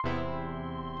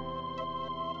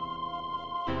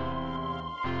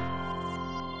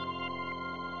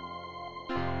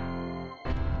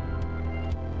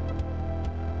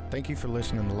Thank you for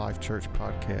listening to Life Church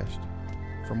Podcast.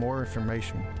 For more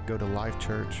information, go to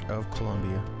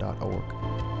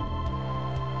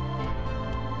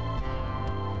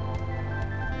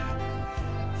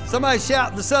lifechurchofcolumbia.org. Somebody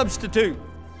shout the substitute.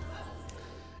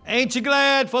 Ain't you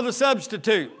glad for the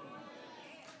substitute?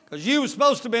 Because you were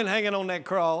supposed to have been hanging on that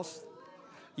cross.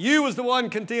 You was the one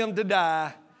condemned to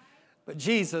die. But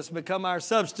Jesus become our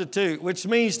substitute, which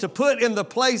means to put in the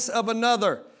place of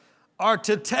another or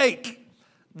to take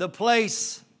the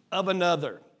place of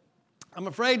another. I'm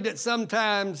afraid that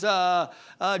sometimes,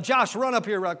 Josh, run up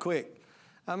here right quick.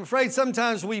 I'm afraid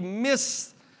sometimes we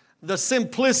miss the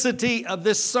simplicity of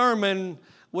this sermon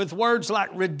with words like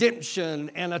redemption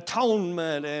and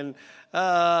atonement and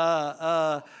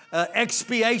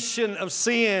expiation of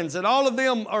sins. And all of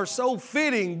them are so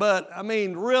fitting, but I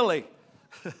mean, really,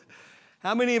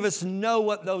 how many of us know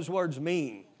what those words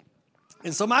mean?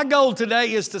 And so my goal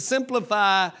today is to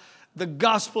simplify the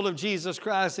gospel of Jesus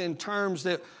Christ in terms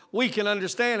that we can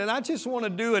understand. And I just want to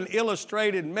do an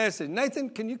illustrated message. Nathan,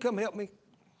 can you come help me?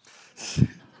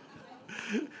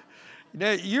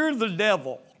 Now, you're the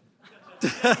devil.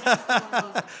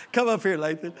 Come up here,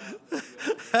 Nathan.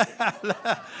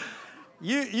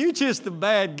 You just the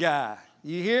bad guy.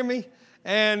 You hear me?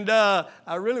 And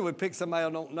I really would pick somebody I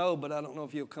don't know, but I don't know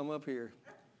if you'll come up here.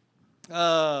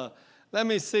 Let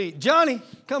me see. Johnny,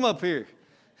 come up here.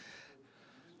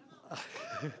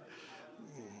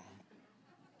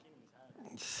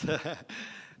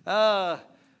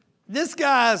 This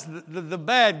guy's the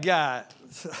bad guy.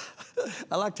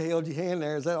 I like to hold your hand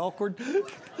there. Is that awkward?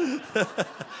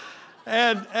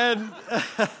 and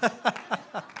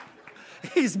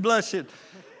he's blushing.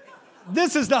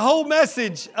 This is the whole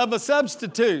message of a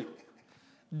substitute.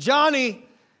 Johnny,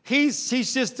 he's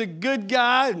just a good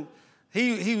guy. And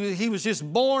he was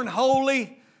just born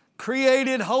holy,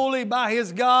 created holy by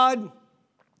his God.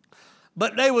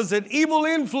 But there was an evil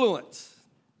influence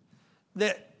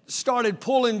that started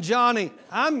pulling Johnny.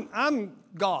 I'm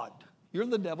God. You're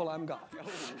the devil, I'm God.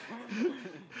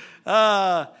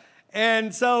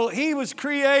 And so he was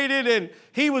created and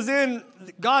he was in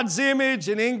God's image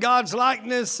and in God's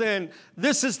likeness. And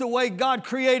this is the way God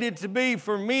created to be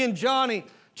for me and Johnny,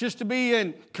 just to be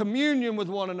in communion with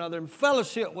one another and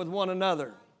fellowship with one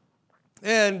another.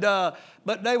 And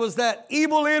but there was that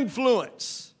evil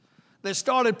influence that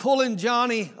started pulling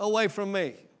Johnny away from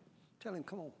me. Tell him,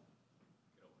 come on.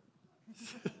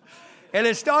 And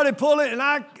it started pulling, and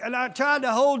I tried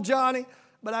to hold Johnny,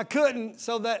 but I couldn't.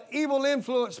 So that evil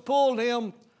influence pulled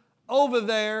him over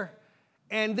there,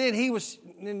 and then he was.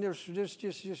 And there's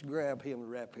just grab him and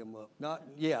wrap him up.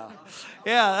 Yeah.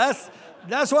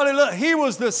 That's what it looked. He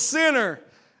was the sinner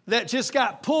that just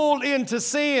got pulled into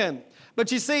sin.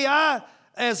 But you see,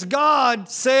 as God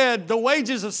said, the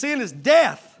wages of sin is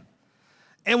death,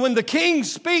 and when the King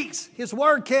speaks, His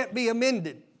word can't be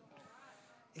amended.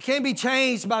 It can't be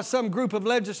changed by some group of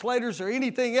legislators or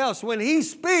anything else. When He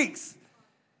speaks,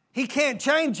 He can't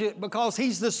change it because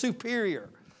He's the superior.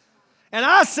 And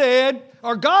I said,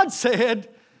 or God said,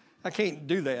 I can't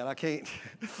do that. I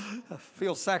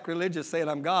feel sacrilegious saying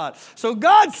I'm God. So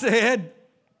God said,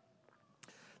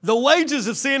 the wages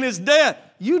of sin is death.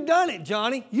 You done it,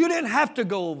 Johnny. You didn't have to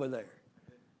go over there.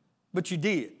 But you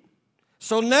did.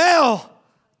 So now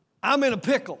I'm in a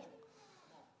pickle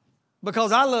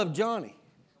because I love Johnny.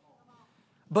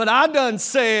 But I done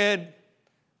said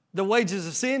the wages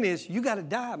of sin is you got to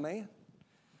die, man.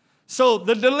 So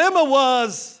the dilemma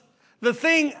was the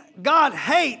thing God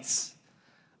hates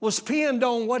was pinned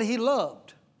on what He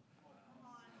loved.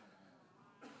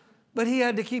 But He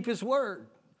had to keep His word.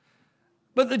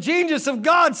 But the genius of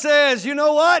God says, you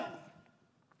know what?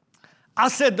 I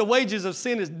said the wages of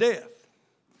sin is death.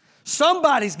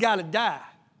 Somebody's got to die.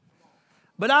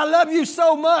 But I love you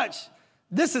so much.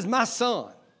 This is my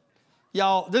son.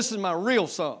 Y'all, this is my real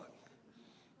son.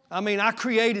 I mean, I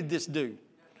created this dude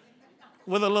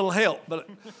with a little help, but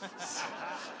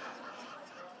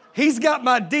he's got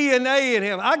my DNA in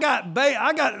him.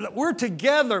 We're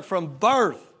together from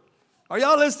birth. Are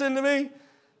y'all listening to me?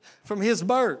 From his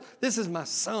birth. This is my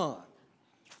son.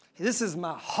 This is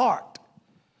my heart.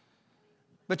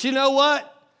 But you know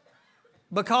what?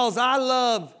 Because I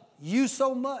love you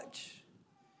so much,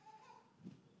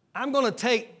 I'm going to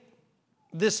take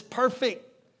this perfect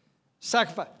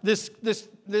sacrifice, this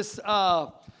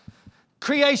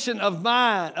creation of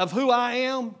mine, of who I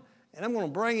am, and I'm going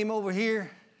to bring Him over here,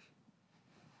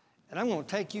 and I'm going to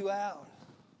take you out,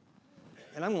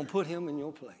 and I'm going to put Him in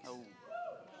your place.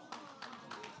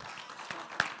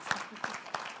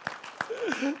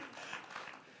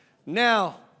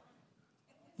 Now,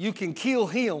 you can kill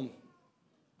Him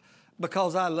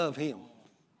because I love Him.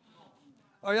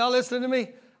 Are y'all listening to me?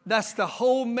 That's the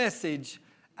whole message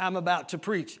I'm about to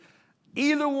preach.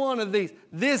 Either one of these,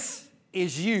 this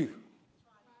is you.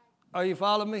 Are you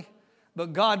following me?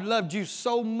 But God loved you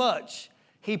so much,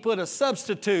 He put a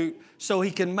substitute so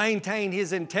He can maintain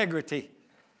His integrity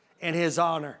and His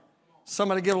honor.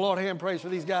 Somebody give the Lord a hand praise for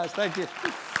these guys. Thank you.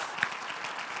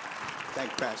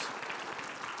 Thank you, Pastor.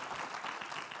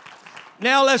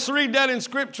 Now let's read that in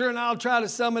Scripture, and I'll try to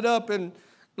sum it up in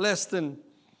less than...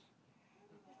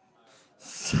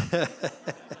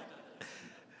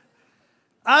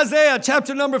 Isaiah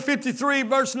chapter number 53,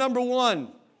 verse number 1.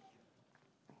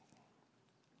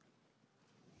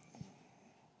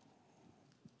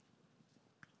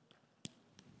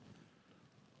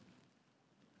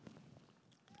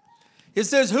 It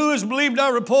says, who has believed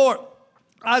our report?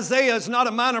 Isaiah is not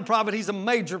a minor prophet, he's a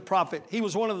major prophet. He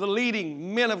was one of the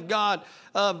leading men of God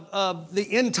of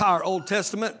the entire Old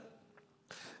Testament.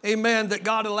 Amen, that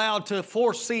God allowed to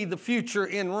foresee the future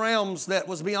in realms that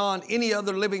was beyond any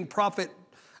other living prophet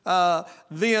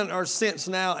then or since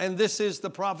now. And this is the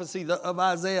prophecy of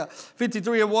Isaiah.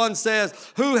 53:1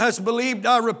 says, who has believed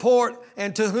our report,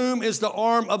 and to whom is the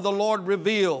arm of the Lord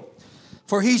revealed?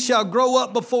 For he shall grow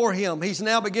up before him. He's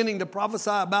now beginning to prophesy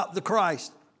about the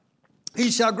Christ. He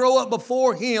shall grow up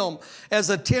before him as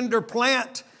a tender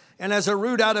plant and as a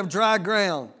root out of dry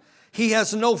ground. He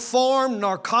has no form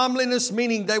nor comeliness,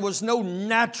 meaning there was no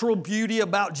natural beauty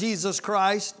about Jesus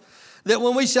Christ. That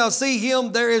when we shall see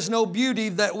him, there is no beauty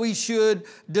that we should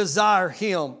desire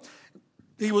him.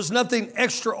 He was nothing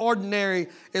extraordinary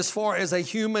as far as a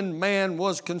human man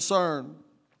was concerned.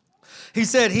 He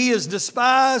said, he is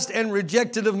despised and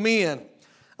rejected of men,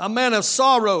 a man of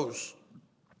sorrows,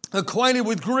 acquainted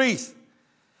with grief.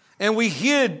 And we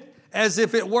hid as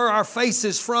if it were our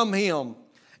faces from him.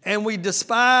 And we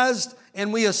despised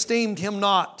and we esteemed him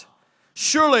not.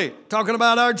 Surely, talking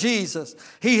about our Jesus,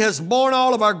 he has borne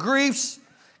all of our griefs.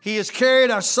 He has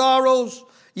carried our sorrows.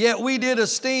 Yet we did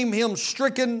esteem him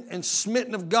stricken and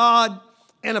smitten of God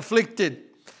and afflicted.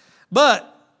 But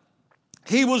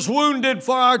he was wounded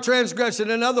for our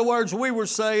transgression. In other words, we were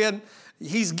saying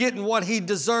he's getting what he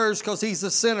deserves because he's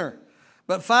a sinner.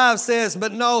 But 5 says,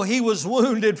 but no, he was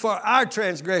wounded for our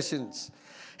transgressions.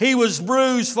 He was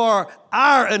bruised for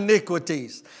our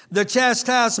iniquities. The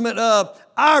chastisement of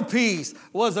our peace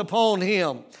was upon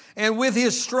him. And with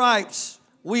his stripes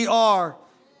we are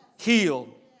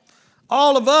healed.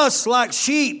 All of us, like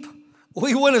sheep,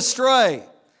 we went astray.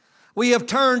 We have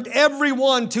turned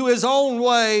everyone to his own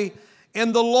way,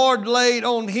 and the Lord laid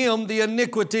on him the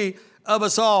iniquity of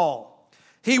us all.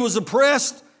 He was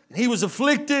oppressed, and he was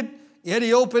afflicted, yet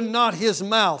he opened not his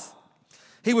mouth.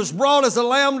 He was brought as a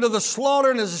lamb to the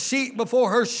slaughter, and as a sheep before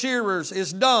her shearers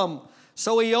is dumb,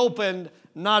 so he opened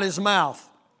not his mouth.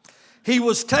 He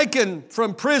was taken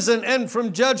from prison and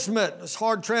from judgment. This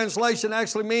hard translation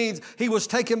actually means he was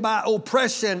taken by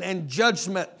oppression and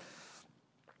judgment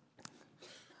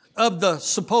of the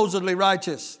supposedly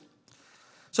righteous.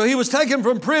 So he was taken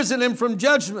from prison and from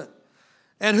judgment.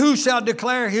 And who shall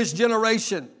declare his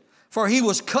generation? For he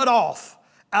was cut off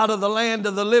out of the land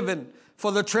of the living.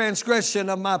 For the transgression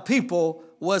of my people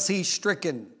was he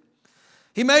stricken.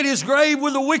 He made his grave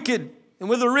with the wicked and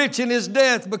with the rich in his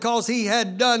death, because he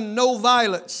had done no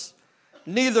violence,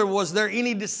 neither was there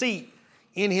any deceit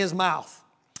in his mouth.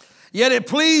 Yet it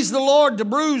pleased the Lord to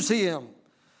bruise him.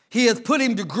 He hath put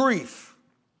him to grief.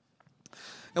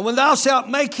 And when thou shalt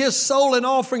make his soul an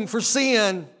offering for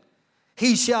sin,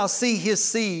 he shall see his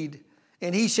seed,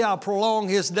 and he shall prolong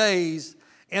his days,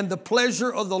 and the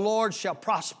pleasure of the Lord shall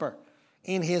prosper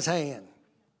in his hand.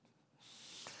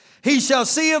 He shall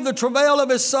see of the travail of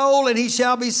his soul, and he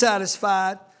shall be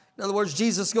satisfied. In other words,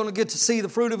 Jesus is going to get to see the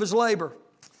fruit of his labor.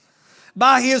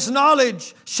 By his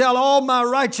knowledge shall all my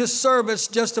righteous servants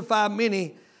justify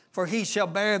many, for he shall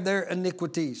bear their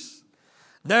iniquities.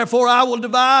 Therefore I will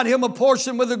divide him a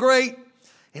portion with the great,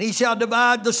 and he shall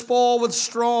divide the spoil with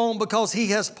strong, because he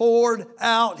has poured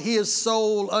out his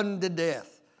soul unto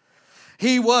death.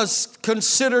 He was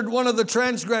considered one of the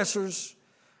transgressors,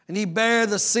 and he bare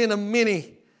the sin of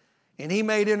many, and he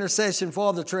made intercession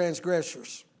for the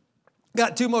transgressors.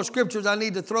 Got 2 more scriptures I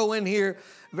need to throw in here,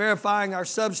 verifying our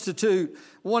substitute.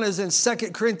 One is in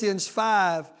 2 Corinthians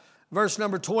 5, verse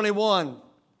number 21.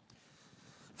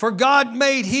 For God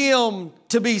made him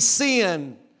to be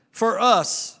sin for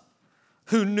us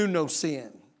who knew no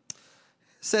sin.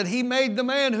 Said he made the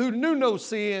man who knew no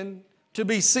sin to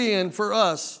be sin for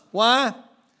us. Why?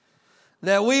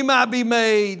 That we might be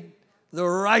made the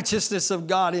righteousness of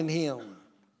God in him.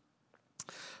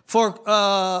 For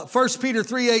 1 Peter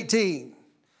 3:18,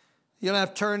 you don't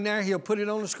have to turn there. He'll put it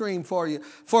on the screen for you.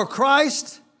 For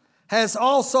Christ has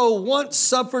also once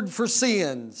suffered for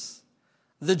sins,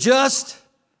 the just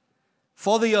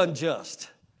for the unjust.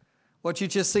 What you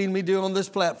just seen me do on this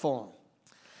platform.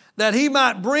 That he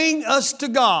might bring us to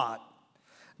God,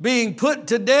 being put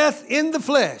to death in the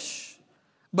flesh,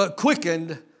 but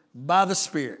quickened by the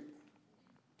Spirit.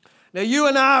 Now you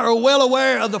and I are well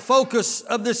aware of the focus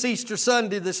of this Easter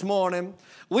Sunday this morning.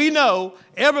 We know,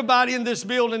 everybody in this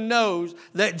building knows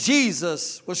that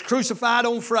Jesus was crucified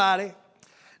on Friday,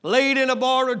 laid in a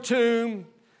borrowed tomb,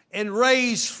 and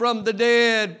raised from the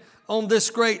dead on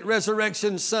this great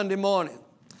resurrection Sunday morning.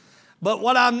 But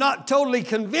what I'm not totally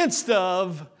convinced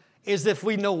of is if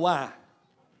we know why.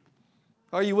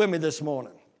 Are you with me this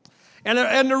morning?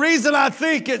 And the reason I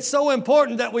think it's so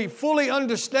important that we fully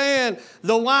understand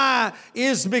the why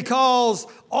is because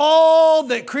all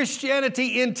that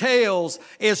Christianity entails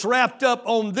is wrapped up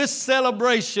on this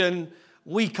celebration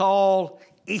we call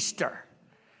Easter.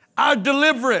 Our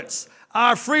deliverance,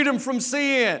 our freedom from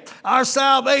sin, our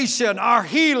salvation, our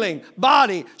healing,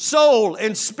 body, soul,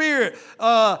 and spirit,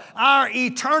 our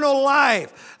eternal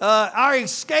life, our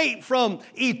escape from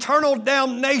eternal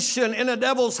damnation in the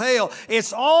devil's hell.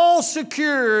 It's all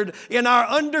secured in our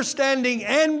understanding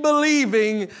and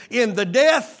believing in the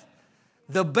death,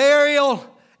 the burial,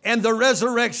 and the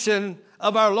resurrection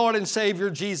of our Lord and Savior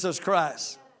Jesus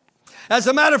Christ. As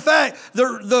a matter of fact,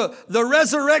 the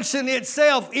resurrection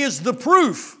itself is the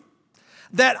proof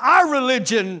that our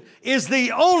religion is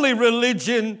the only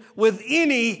religion with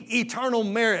any eternal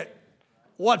merit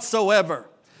whatsoever.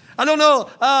 I don't know,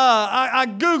 I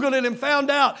Googled it and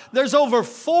found out there's over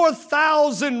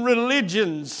 4,000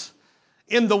 religions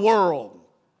in the world.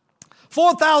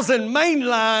 4,000 main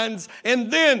lines, and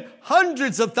then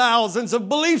hundreds of thousands of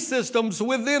belief systems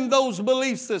within those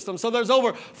belief systems. So there's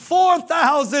over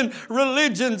 4,000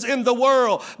 religions in the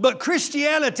world. But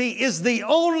Christianity is the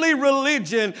only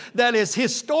religion that is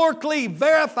historically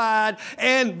verified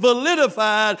and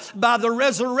validified by the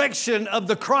resurrection of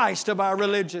the Christ of our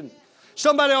religion.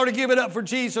 Somebody ought to give it up for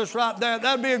Jesus right there.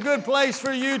 That'd be a good place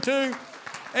for you too.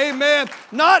 Amen.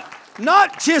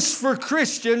 Not just for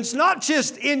Christians, not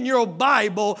just in your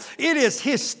Bible. It is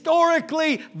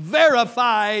historically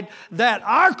verified that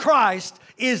our Christ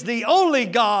is the only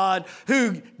God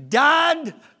who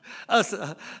died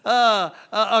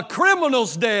a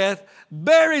criminal's death,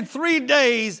 buried 3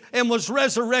 days, and was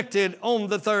resurrected on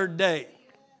the third day.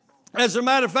 As a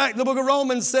matter of fact, the book of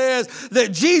Romans says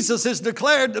that Jesus is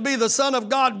declared to be the Son of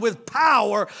God with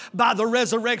power by the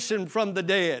resurrection from the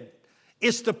dead.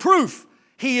 It's the proof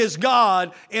He is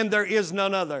God and there is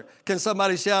none other. Can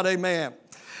somebody shout amen?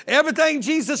 Everything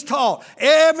Jesus taught,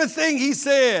 everything He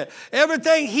said,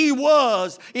 everything He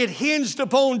was, it hinged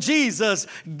upon Jesus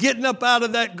getting up out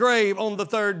of that grave on the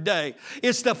third day.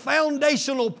 It's the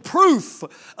foundational proof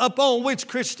upon which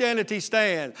Christianity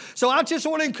stands. So I just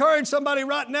want to encourage somebody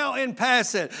right now in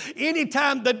passing.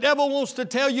 Anytime the devil wants to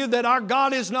tell you that our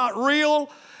God is not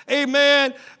real,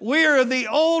 amen, we are the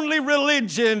only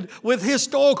religion with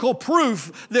historical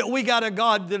proof that we got a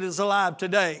God that is alive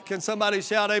today. Can somebody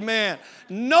shout amen?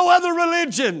 No other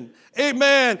religion,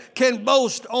 amen, can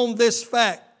boast on this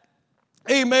fact.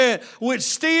 Amen. Which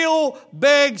still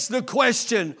begs the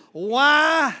question,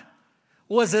 why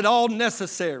was it all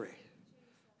necessary?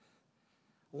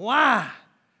 Why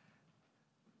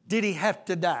did He have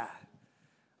to die?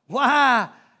 Why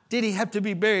did He have to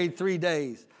be buried 3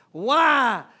 days?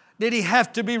 Why did He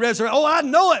have to be resurrected? Oh, I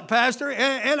know it, Pastor,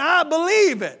 and I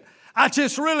believe it. I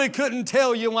just really couldn't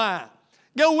tell you why.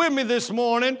 Go with me this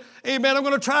morning. Amen. I'm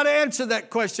going to try to answer that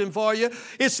question for you.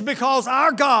 It's because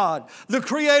our God, the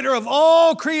creator of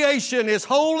all creation, is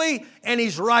holy and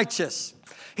He's righteous.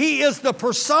 He is the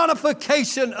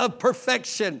personification of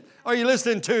perfection. Are you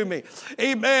listening to me?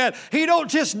 Amen. He don't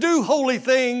just do holy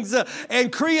things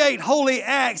and create holy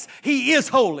acts. He is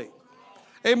holy.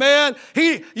 Amen.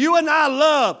 You and I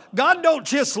love. God don't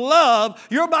just love.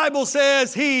 Your Bible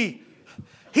says He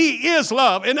is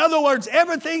love. In other words,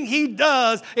 everything He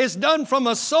does is done from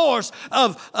a source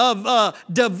of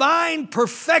divine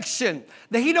perfection.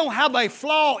 That He don't have a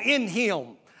flaw in Him,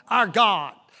 our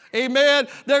God. Amen.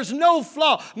 There's no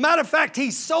flaw. Matter of fact,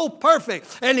 He's so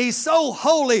perfect and He's so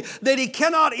holy that He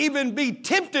cannot even be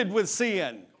tempted with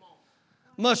sin,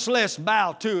 much less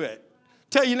bow to it.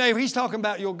 Tell your neighbor, He's talking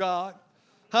about your God.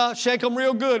 Shake them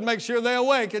real good, make sure they're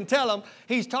awake, and tell them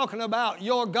He's talking about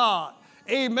your God.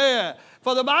 Amen.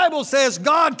 For the Bible says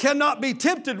God cannot be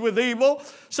tempted with evil,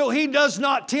 so He does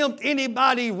not tempt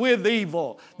anybody with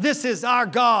evil. This is our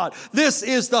God. This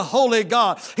is the holy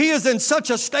God. He is in such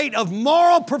a state of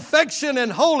moral perfection and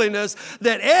holiness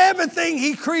that everything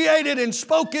He created and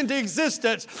spoke into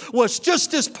existence was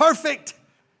just as perfect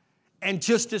and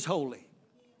just as holy.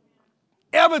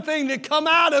 Everything that come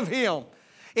out of him,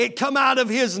 it come out of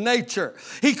his nature.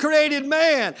 He created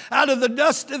man out of the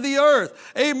dust of the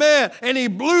earth. Amen. And he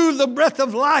blew the breath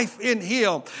of life in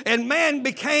him. And man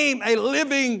became a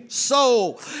living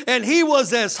soul. And he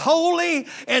was as holy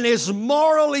and as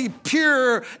morally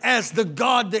pure as the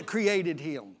God that created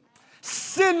him.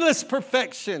 Sinless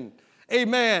perfection,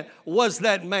 amen, was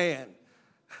that man.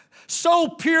 So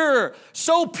pure-minded,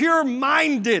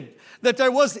 that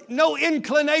there was no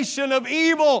inclination of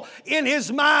evil in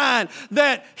his mind,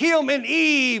 that him and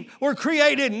Eve were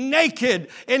created naked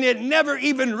and it never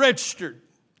even registered.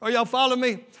 Are y'all following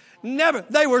me? Never.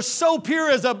 They were so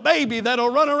pure as a baby that'll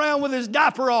run around with his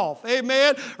diaper off.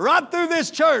 Amen. Right through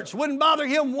this church. Wouldn't bother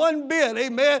him one bit.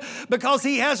 Amen. Because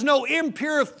he has no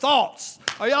impure thoughts.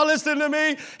 Are y'all listening to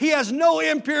me? He has no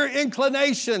impure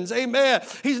inclinations. Amen.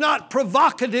 He's not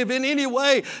provocative in any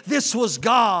way. This was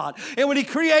God. And when he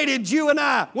created you and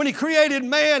I, when he created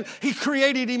man, he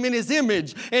created him in his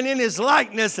image and in his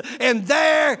likeness. And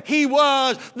there he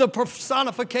was, the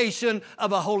personification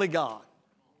of a holy God.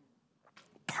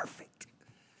 Perfect.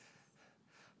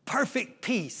 Perfect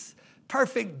peace.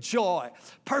 Perfect joy.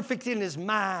 Perfect in his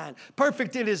mind.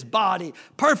 Perfect in his body.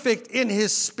 Perfect in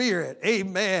his spirit.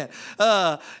 Amen.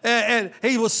 And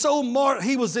he was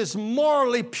he was as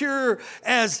morally pure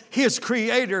as his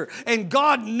creator. And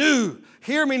God knew.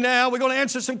 Hear me now. We're going to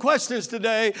answer some questions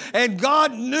today. And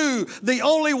God knew the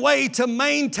only way to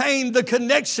maintain the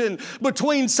connection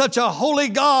between such a holy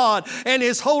God and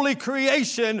his holy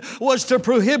creation was to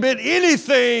prohibit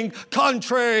anything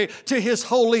contrary to his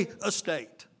holy estate.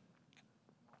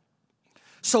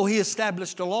 So he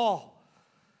established a law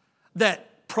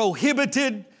that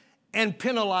prohibited and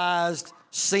penalized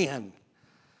sin.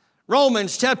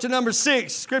 Romans chapter number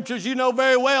 6, scriptures you know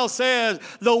very well, says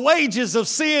the wages of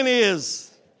sin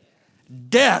is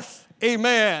death.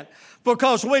 Amen.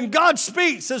 Because when God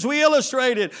speaks, as we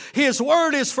illustrated, his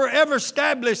word is forever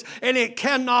established and it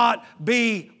cannot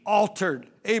be altered.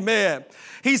 Amen.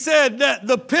 He said that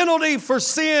the penalty for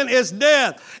sin is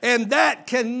death, and that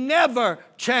can never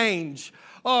change.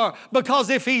 Or because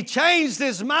if he changed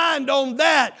his mind on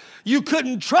that, you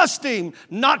couldn't trust him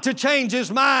not to change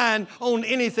his mind on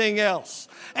anything else.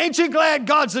 Ain't you glad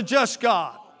God's a just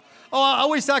God? Oh, I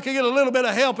wish I could get a little bit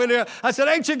of help in here. I said,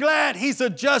 ain't you glad he's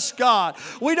a just God?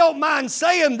 We don't mind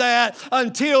saying that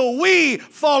until we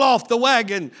fall off the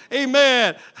wagon.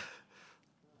 Amen.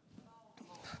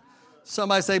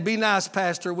 Somebody say, be nice,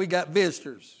 Pastor. We got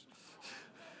visitors.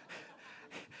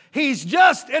 He's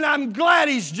just, and I'm glad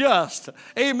he's just.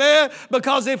 Amen.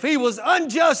 Because if he was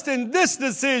unjust in this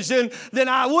decision, then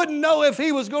I wouldn't know if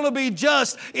he was going to be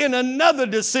just in another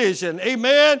decision.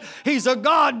 Amen. He's a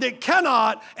God that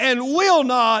cannot and will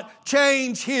not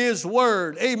change his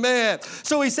word. Amen.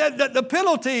 So he said that the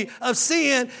penalty of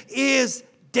sin is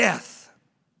death.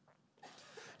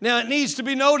 Now, it needs to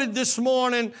be noted this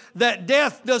morning that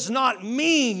death does not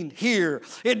mean here.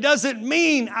 It doesn't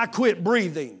mean I quit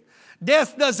breathing.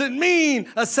 Death doesn't mean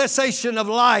a cessation of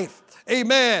life.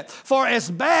 Amen. For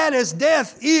as bad as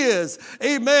death is,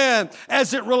 amen,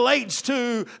 as it relates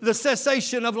to the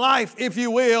cessation of life, if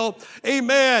you will,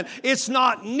 amen, it's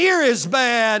not near as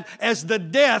bad as the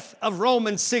death of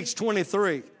Romans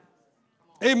 6:23.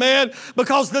 Amen.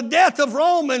 Because the death of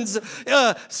Romans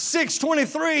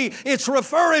 6:23, it's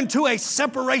referring to a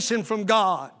separation from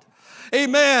God.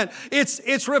 Amen.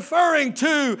 It's referring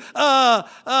to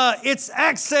its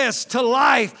access to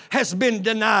life has been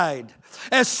denied.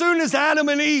 As soon as Adam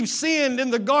and Eve sinned in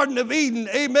the Garden of Eden,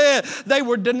 amen, they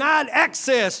were denied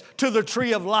access to the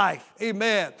tree of life.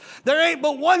 Amen. There ain't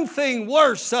but one thing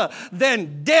worse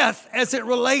than death as it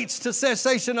relates to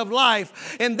cessation of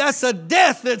life, and that's a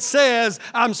death that says,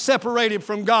 I'm separated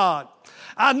from God.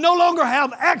 I no longer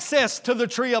have access to the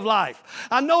tree of life.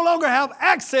 I no longer have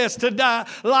access to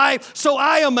life, so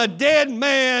I am a dead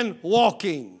man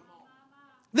walking.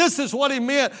 This is what he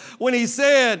meant when he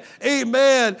said,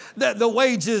 amen, that the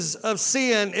wages of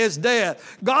sin is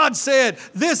death. God said,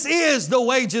 this is the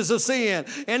wages of sin.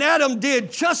 And Adam did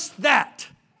just that.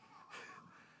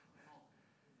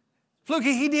 Look,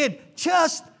 he did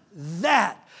just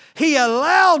that. He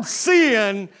allowed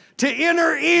sin to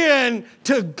enter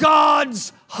into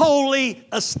God's holy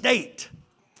estate.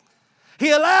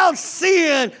 He allowed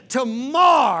sin to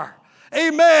mar,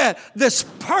 amen, this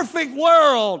perfect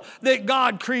world that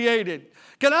God created.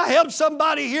 Can I help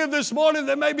somebody here this morning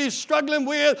that may be struggling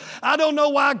with, I don't know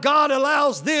why God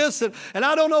allows this and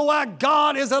I don't know why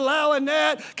God is allowing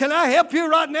that. Can I help you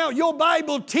right now? Your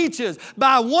Bible teaches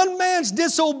by one man's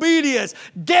disobedience,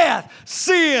 death,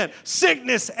 sin,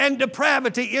 sickness, and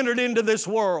depravity entered into this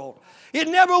world. It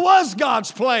never was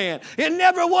God's plan. It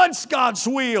never was God's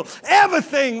will.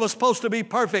 Everything was supposed to be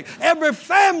perfect. Every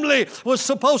family was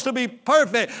supposed to be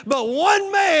perfect. But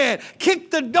one man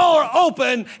kicked the door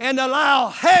open and allowed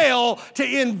hell to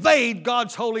invade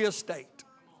God's holy estate.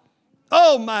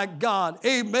 Oh my God,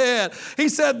 amen. He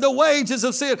said the wages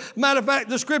of sin. Matter of fact,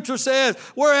 the scripture says,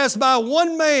 whereas by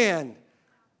one man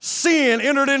sin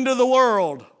entered into the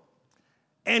world,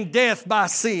 and death by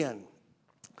sin.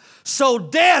 So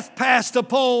death passed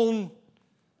upon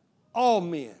all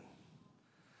men.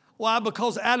 Why?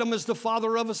 Because Adam is the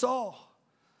father of us all.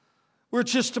 We're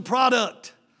just a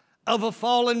product of a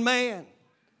fallen man.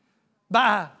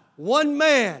 By one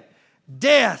man,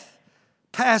 death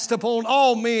passed upon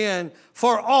all men,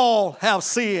 for all have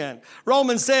sinned.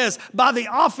 Romans says, by the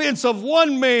offense of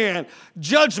one man,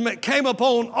 judgment came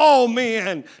upon all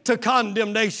men to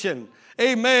condemnation.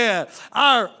 Amen.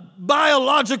 Our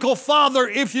biological father,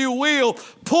 if you will,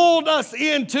 pulled us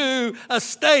into a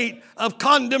state of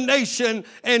condemnation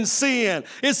and sin.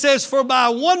 It says, for by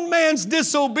one man's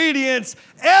disobedience,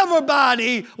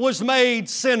 everybody was made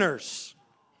sinners.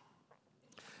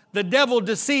 The devil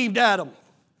deceived Adam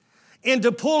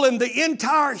into pulling the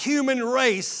entire human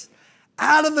race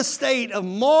out of the state of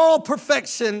moral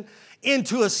perfection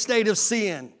into a state of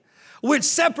sin, which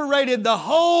separated the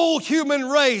whole human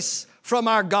race from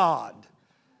our God.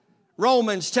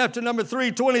 Romans chapter number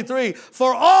 3:23,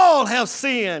 for all have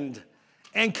sinned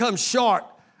and come short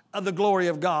of the glory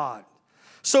of God.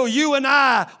 So you and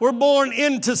I were born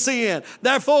into sin.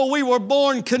 Therefore, we were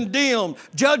born condemned,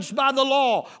 judged by the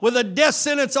law, with a death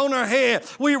sentence on our head.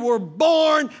 We were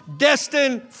born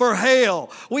destined for hell.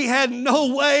 We had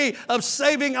no way of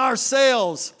saving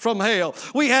ourselves from hell.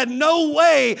 We had no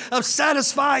way of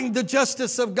satisfying the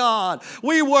justice of God.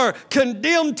 We were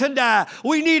condemned to die.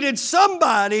 We needed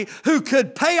somebody who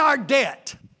could pay our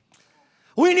debt.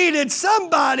 We needed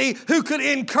somebody who could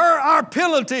incur our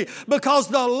penalty, because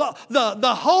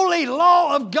the holy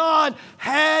law of God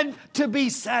had to be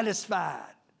satisfied.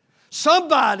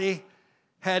 Somebody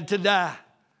had to die.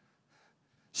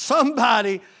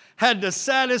 Somebody had to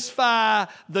satisfy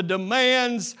the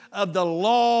demands of the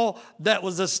law that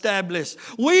was established.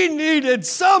 We needed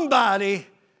somebody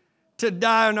to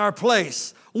die in our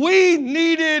place. We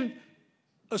needed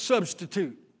a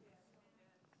substitute.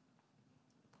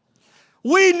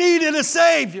 We needed a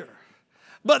Savior.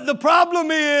 But the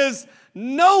problem is,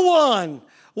 no one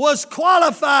was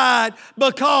qualified,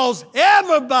 because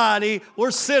everybody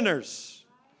were sinners.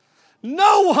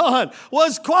 No one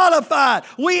was qualified.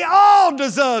 We all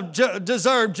deserve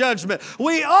judgment.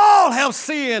 We all have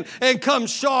sinned and come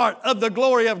short of the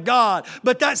glory of God.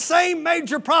 But that same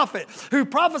major prophet who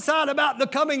prophesied about the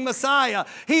coming Messiah,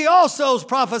 he also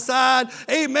prophesied,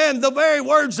 amen, the very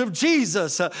words of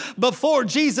Jesus before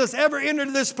Jesus ever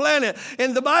entered this planet.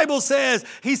 And the Bible says,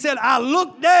 he said, I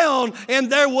looked down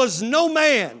and there was no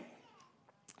man.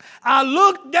 I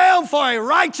looked down for a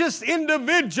righteous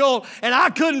individual and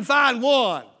I couldn't find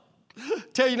one.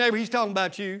 Tell your neighbor, he's talking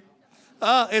about you.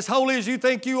 As holy as you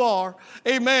think you are.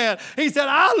 Amen. He said,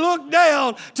 I looked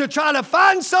down to try to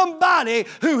find somebody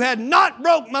who had not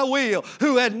broke my will,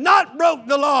 who had not broke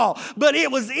the law, but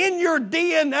it was in your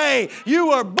DNA. You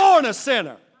were born a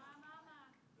sinner.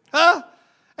 Huh?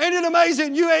 Ain't it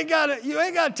amazing? You ain't got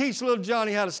to teach little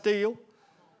Johnny how to steal.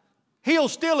 He'll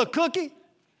steal a cookie.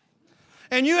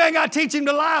 And you ain't got to teach him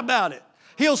to lie about it.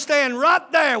 He'll stand right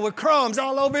there with crumbs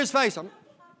all over his face.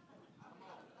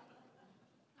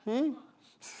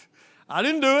 I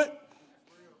didn't do it.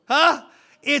 Huh?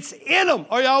 It's in them.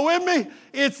 Are y'all with me?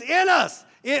 It's in us.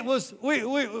 It was,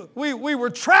 we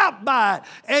were trapped by it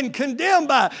and condemned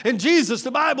by it. And Jesus, the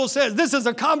Bible says, this is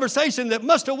a conversation that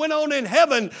must have went on in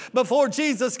heaven before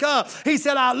Jesus come. He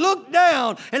said, I looked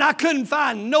down and I couldn't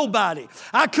find nobody.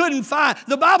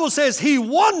 The Bible says he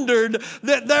wondered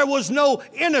that there was no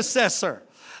intercessor.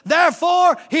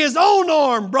 Therefore, his own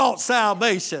arm brought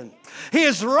salvation.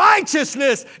 His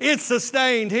righteousness, it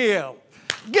sustained him.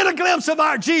 Get a glimpse of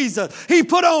our Jesus. He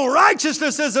put on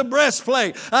righteousness as a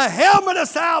breastplate, a helmet of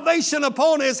salvation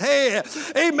upon his head.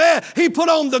 Amen. He put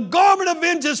on the garment of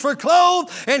vengeance for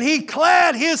clothes, and he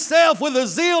clad himself with a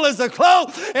zeal as a cloak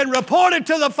and reported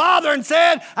to the Father and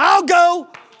said, I'll go.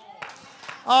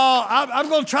 I'm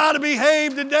going to try to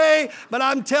behave today, but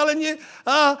I'm telling you,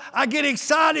 I get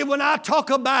excited when I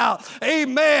talk about,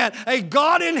 amen, a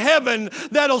God in heaven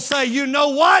that'll say, you know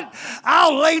what?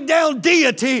 I'll lay down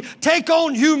deity, take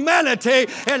on humanity,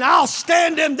 and I'll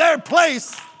stand in their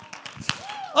place.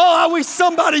 Oh, I wish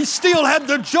somebody still had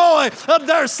the joy of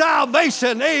their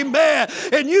salvation. Amen.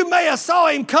 And you may have saw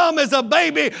him come as a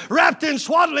baby wrapped in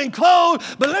swaddling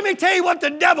clothes, but let me tell you what the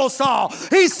devil saw.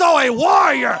 He saw a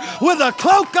warrior with a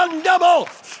cloak undoubled.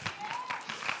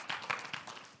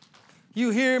 You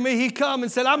hear me? He come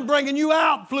and said, I'm bringing you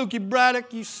out, Fluky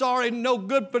Braddock. You sorry, no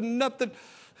good for nothing.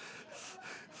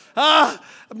 I'm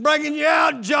bringing you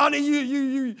out, Johnny.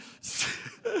 You.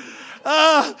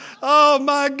 Oh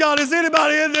my God, is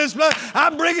anybody in this place?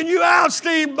 I'm bringing you out,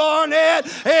 Steve Barnett.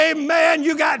 Amen.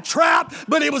 You got trapped,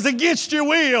 but it was against your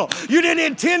will. You didn't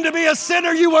intend to be a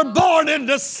sinner. You were born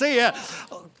into sin.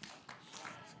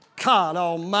 God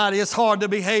Almighty, it's hard to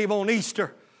behave on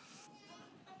Easter.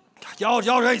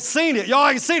 Y'all ain't seen it. Y'all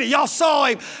ain't seen it. Y'all saw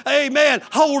him, amen,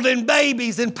 holding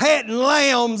babies and patting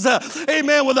lambs,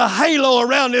 amen, with a halo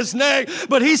around his neck.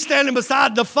 But he's standing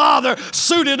beside the Father,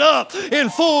 suited up in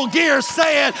full gear,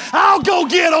 saying, I'll go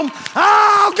get them.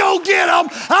 I'll go get them.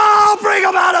 I'll bring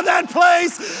them out of that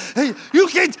place.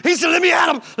 He said, let me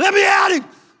at him. Let me at him.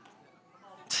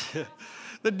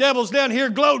 The devil's down here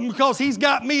gloating because he's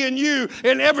got me and you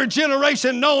in every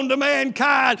generation known to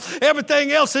mankind.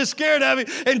 Everything else is scared of him.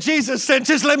 And Jesus said,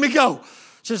 just let me go.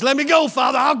 Just let me go,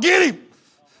 Father. I'll get him.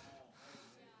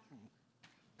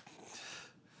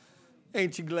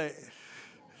 Ain't you glad?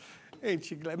 Ain't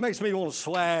you glad? Makes me want to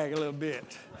swag a little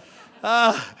bit.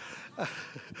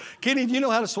 Kenny, do you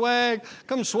know how to swag?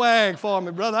 Come swag for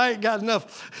me, brother. I ain't got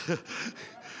enough.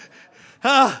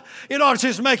 It ought to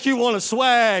just make you want to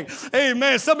swag.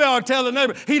 Amen. Somebody ought to tell the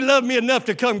neighbor, he loved me enough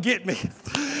to come get me.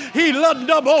 He loved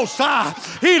double side.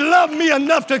 He loved me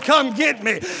enough to come get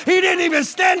me. He didn't even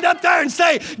stand up there and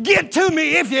say, get to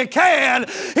me if you can.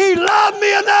 He loved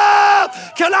me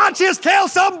enough. Can I just tell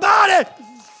somebody?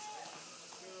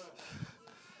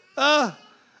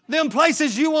 Them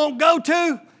places you won't go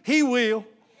to, he will.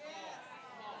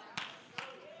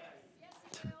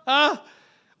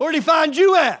 Where'd he find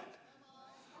you at?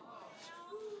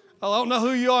 Oh, I don't know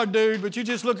who you are, dude, but you're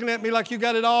just looking at me like you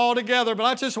got it all together. But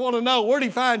I just want to know, where'd he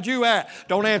find you at?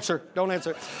 Don't answer. Don't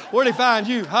answer. Where'd he find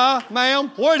you? Huh,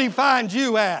 ma'am? Where'd he find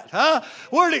you at? Huh?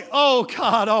 Oh,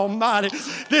 God Almighty.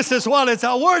 This is what it's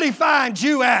all. Where'd he find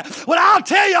you at? Well, I'll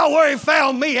tell y'all where he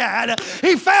found me at.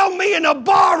 He found me in a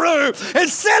bar room and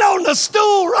sat on the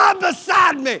stool right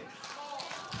beside me.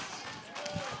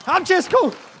 I'm just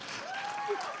going.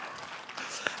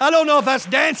 I don't know if that's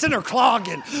dancing or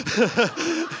clogging.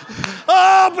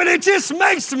 Oh, but it just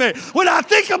makes me, when I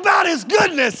think about his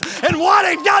goodness and what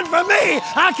he done for me,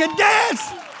 I can dance.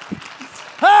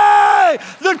 Hey,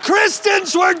 the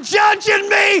Christians were judging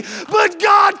me, but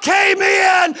God came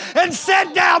in and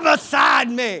sat down beside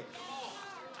me.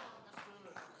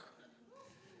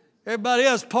 Everybody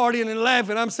else partying and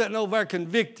laughing. I'm sitting over there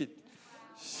convicted.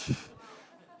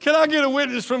 Can I get a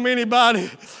witness from anybody?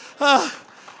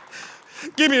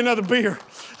 Give me another beer.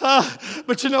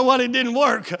 But you know what? It didn't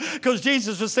work because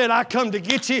Jesus was said, I come to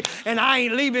get you and I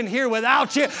ain't leaving here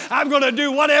without you. I'm going to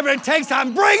do whatever it takes.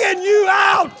 I'm bringing you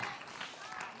out.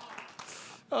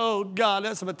 Oh, God,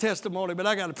 that's my testimony, but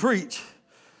I got to preach.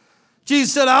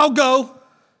 Jesus said, I'll go.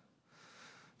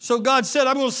 So God said,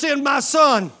 I'm going to send my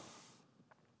son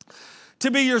to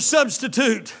be your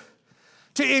substitute,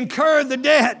 to incur the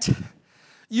debt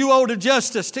you owe to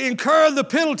justice, to incur the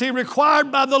penalty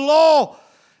required by the law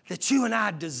that you and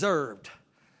I deserved.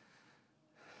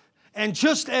 And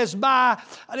just as I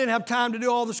didn't have time to do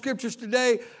all the scriptures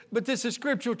today, but this is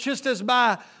scriptural, just as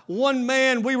by one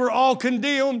man we were all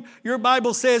condemned, your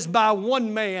Bible says by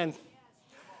one man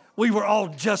we were all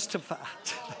justified.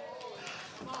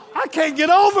 I can't get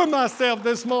over myself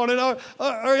this morning.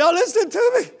 Are y'all listening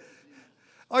to me?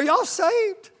 Are y'all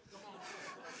saved?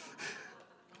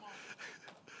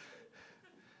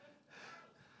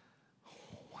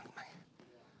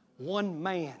 One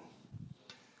man,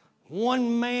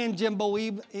 Jimbo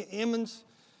Emmons,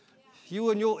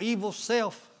 you and your evil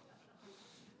self.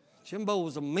 Jimbo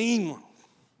was a mean one.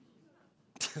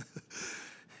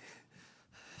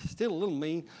 Still a little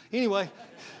mean. Anyway,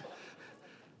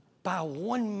 by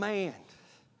one man.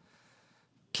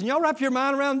 Can y'all wrap your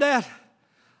mind around that?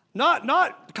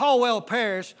 Not Caldwell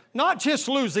Parish, not just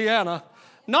Louisiana,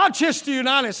 not just the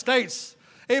United States.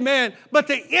 Amen. But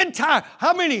the entire,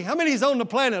 how many is on the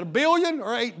planet? 1 billion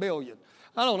or 8 billion?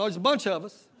 I don't know. There's a bunch of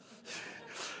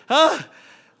us.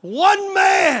 One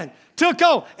man took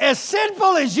on, as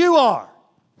sinful as you are.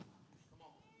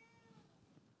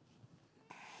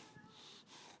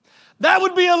 That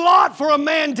would be a lot for a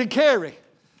man to carry.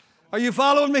 Are you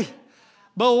following me?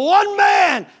 But one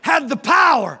man had the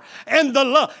power and the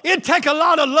love. It'd take a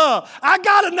lot of love. I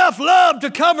got enough love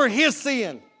to cover his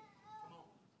sin.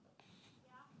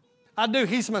 I do.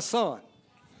 He's my son.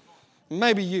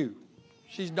 Maybe you.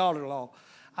 She's daughter-in-law.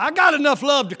 I got enough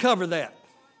love to cover that.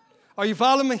 Are you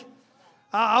following me?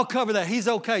 I'll cover that. He's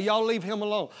okay. Y'all leave him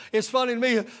alone. It's funny to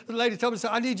me. The lady told me,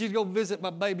 I need you to go visit my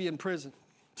baby in prison.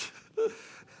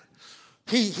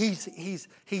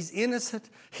 He's innocent.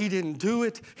 He didn't do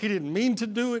it. He didn't mean to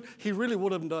do it. He really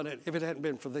would have done it if it hadn't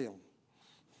been for them.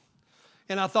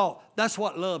 And I thought, that's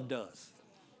what love does.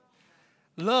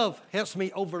 Love helps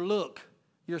me overlook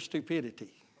your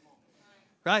stupidity.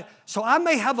 Right? So I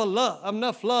may have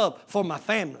enough love for my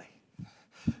family.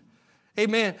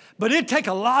 Amen. But it'd take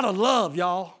a lot of love,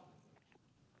 y'all,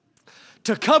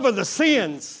 to cover the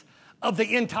sins of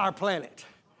the entire planet.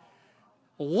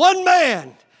 One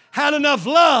man had enough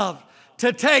love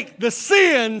to take the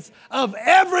sins of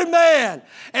every man.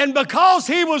 And because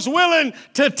he was willing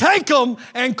to take them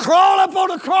and crawl up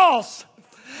on a cross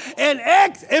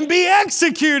and be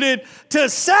executed to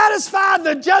satisfy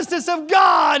the justice of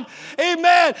God,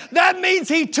 amen, that means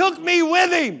he took me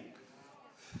with him.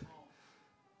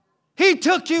 He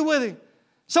took you with him.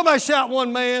 Somebody shout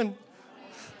one man.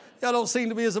 Y'all don't seem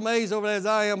to be as amazed over that as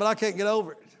I am, but I can't get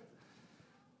over it.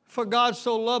 For God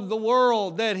so loved the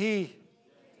world that He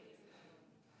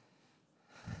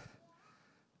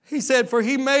said, for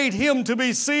He made Him to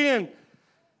be sin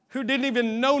who didn't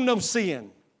even know no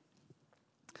sin,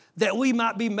 that we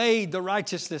might be made the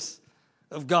righteousness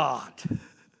of God.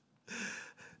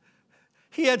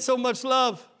 He had so much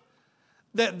love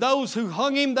that those who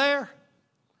hung Him there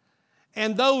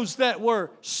and those that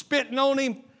were spitting on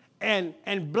Him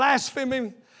and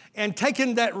blaspheming and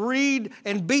taking that reed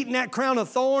and beating that crown of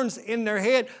thorns in their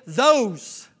head,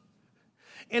 those,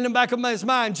 in the back of his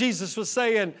mind, Jesus was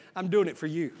saying, I'm doing it for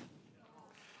you.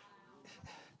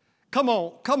 Come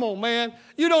on, man.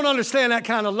 You don't understand that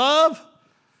kind of love.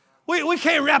 We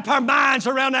can't wrap our minds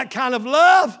around that kind of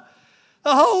love.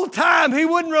 The whole time He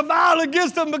wouldn't revile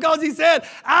against them because He said,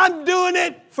 I'm doing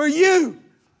it for you.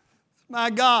 My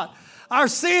God. Our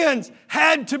sins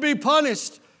had to be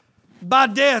punished by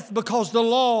death because the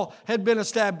law had been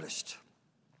established.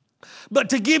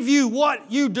 But to give you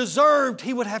what you deserved,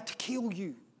 He would have to kill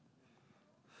you.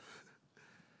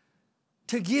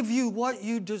 To give you what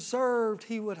you deserved,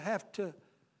 He would have to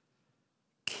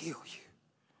kill you.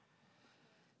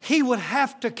 He would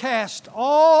have to cast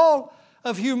all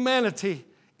of humanity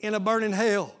in a burning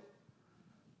hell.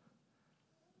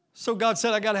 So God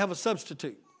said, I got to have a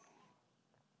substitute.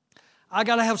 I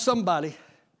got to have somebody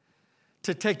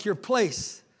to take your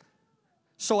place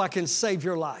so I can save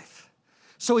your life.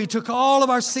 So He took all of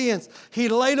our sins. He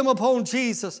laid them upon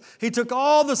Jesus. He took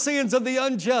all the sins of the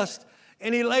unjust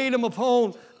and He laid them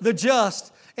upon the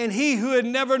just. And He who had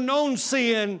never known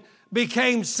sin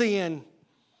became sin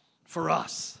for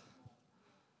us.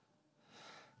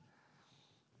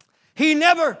 He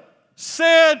never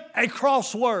said a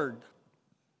cross word.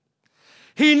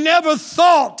 He never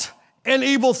thought an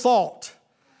evil thought.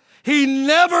 He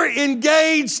never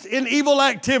engaged in evil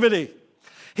activity.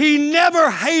 He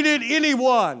never hated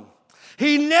anyone.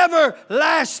 He never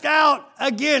lashed out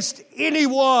against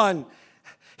anyone.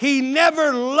 He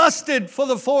never lusted for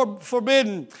the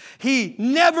forbidden. He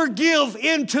never gave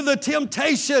in to the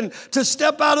temptation to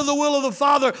step out of the will of the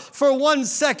Father for 1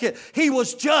 second. He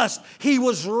was just. He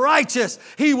was righteous.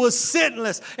 He was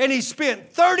sinless. And He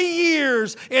spent 30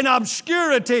 years in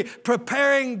obscurity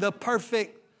preparing the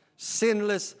perfect,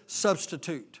 sinless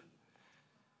substitute.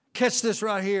 Catch this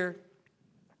right here.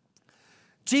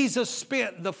 Jesus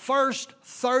spent the first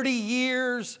 30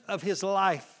 years of His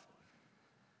life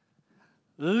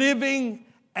living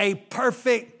a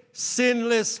perfect,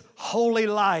 sinless, holy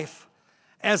life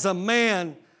as a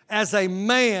man,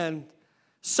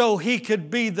 so He could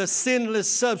be the sinless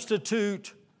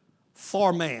substitute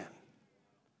for man.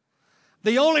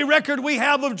 The only record we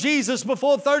have of Jesus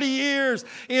before 30 years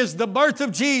is the birth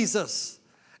of Jesus.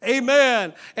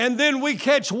 Amen. And then we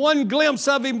catch one glimpse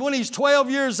of Him when He's 12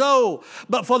 years old.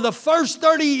 But for the first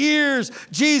 30 years,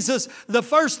 the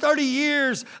first 30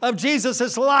 years of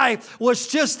Jesus' life was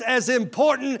just as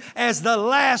important as the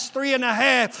last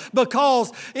 3.5,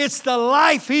 because it's the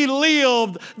life He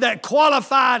lived that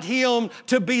qualified Him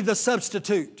to be the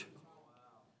substitute.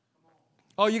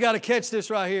 Oh, you got to catch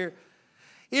this right here.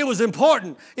 It was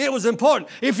important. It was important.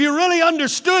 If you really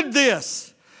understood this,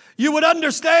 you would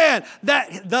understand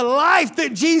that the life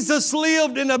that Jesus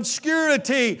lived in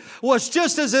obscurity was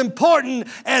just as important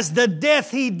as the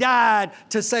death He died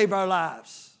to save our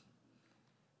lives.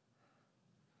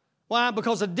 Why?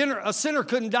 Because a sinner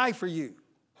couldn't die for you.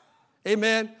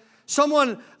 Amen.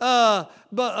 A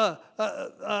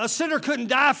sinner couldn't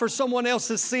die for someone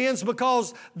else's sins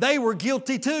because they were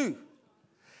guilty too.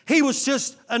 he was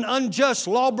just an unjust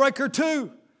lawbreaker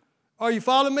too. Are you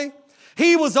following me?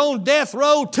 He was on death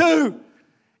row too.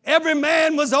 Every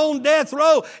man was on death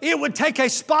row. It would take a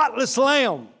spotless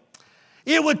lamb.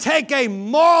 It would take a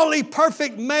morally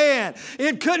perfect man.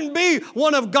 It couldn't be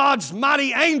one of God's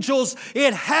mighty angels.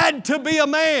 It had to be a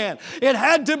man. It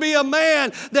had to be a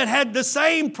man that had the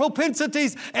same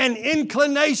propensities and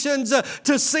inclinations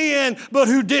to sin, but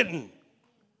who didn't.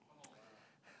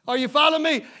 Are you following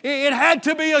me? It had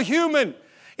to be a human.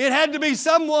 It had to be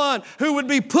someone who would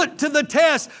be put to the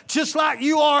test just like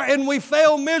you are, and we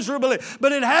fail miserably.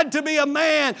 But it had to be a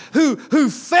man who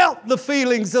felt the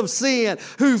feelings of sin,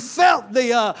 who felt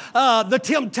the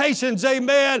temptations,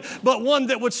 amen, but one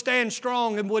that would stand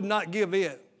strong and would not give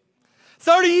in.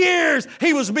 30 years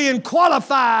he was being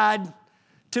qualified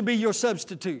to be your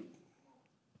substitute.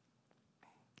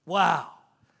 Wow.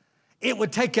 It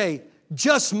would take a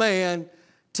just man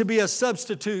to be a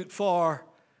substitute for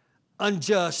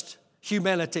unjust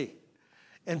humanity.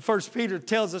 And 1 Peter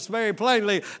tells us very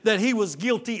plainly that he was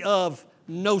guilty of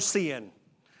no sin.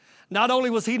 Not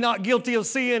only was he not guilty of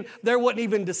sin, there wasn't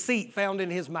even deceit found in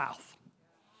his mouth.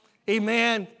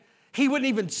 Amen. He wouldn't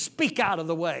even speak out of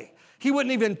the way. He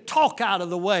wouldn't even talk out of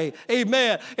the way.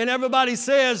 Amen. And everybody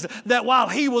says that while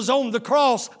he was on the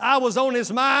cross, I was on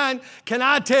his mind. Can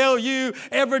I tell you,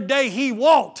 every day he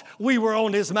walked, we were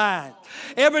on his mind.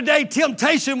 Every day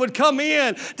temptation would come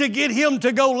in to get him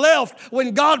to go left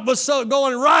when God was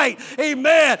going right.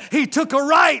 Amen. He took a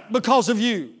right because of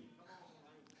you.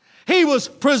 He was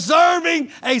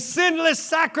preserving a sinless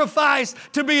sacrifice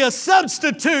to be a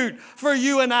substitute for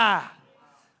you and I.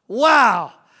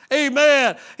 Wow.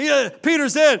 Amen. Peter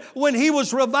said when he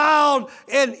was reviled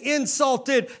and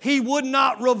insulted, he would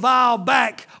not revile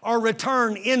back or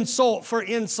return insult for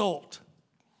insult.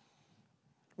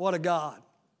 What a God.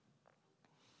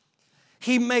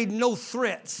 He made no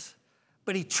threats,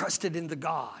 but he trusted in the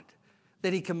God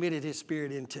that he committed his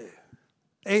spirit into.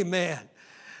 Amen.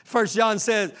 1 John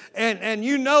says, and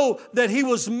you know that he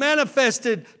was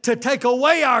manifested to take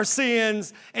away our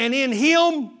sins, and in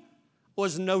him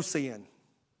was no sin.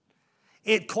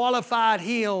 It qualified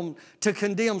him to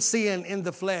condemn sin in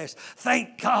the flesh.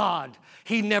 Thank God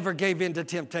he never gave in to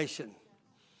temptation.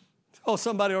 Oh,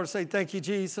 somebody ought to say, thank you,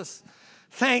 Jesus.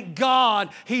 Thank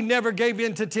God he never gave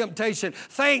in to temptation.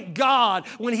 Thank God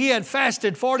when he had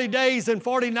fasted 40 days and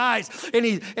 40 nights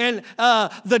and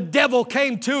the devil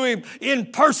came to him in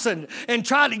person and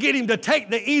tried to get him to take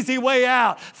the easy way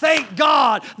out. Thank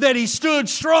God that he stood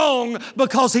strong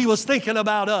because he was thinking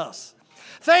about us.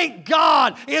 Thank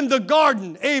God in the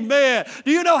garden. Amen. Do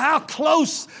you know how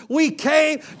close we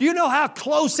came? Do you know how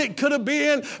close it could have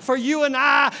been for you and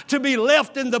I to be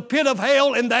left in the pit of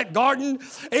hell in that garden?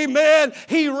 Amen.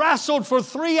 He wrestled for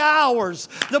 3 hours.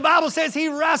 The Bible says he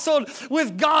wrestled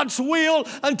with God's will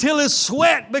until his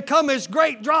sweat became as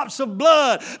great drops of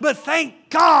blood. But thank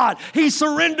God he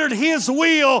surrendered his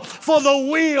will for the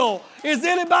will. Is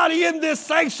anybody in this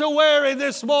sanctuary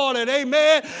this morning?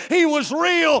 Amen. He was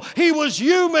real. He was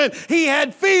human. He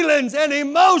had feelings and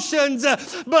emotions,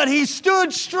 but he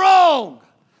stood strong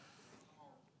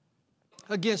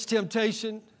against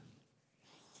temptation.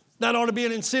 That ought to be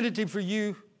an incentive for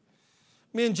you.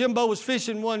 Me and Jimbo was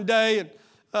fishing one day,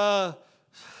 and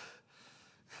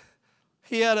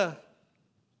he had a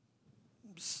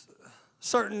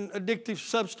certain addictive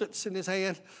substance in his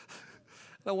hand.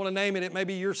 I don't want to name it. It may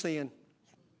be your sin.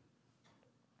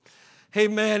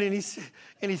 Amen.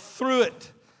 And he threw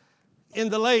it in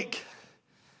the lake.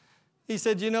 He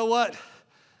said, you know what?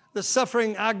 The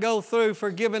suffering I go through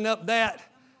for giving up that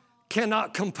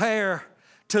cannot compare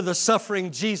to the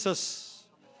suffering Jesus.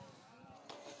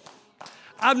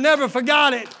 I've never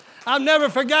forgot it. I've never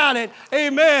forgot it.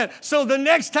 Amen. So the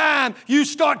next time you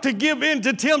start to give in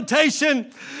to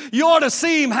temptation, you ought to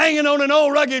see him hanging on an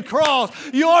old rugged cross.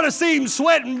 You ought to see him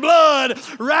sweating blood,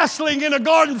 wrestling in a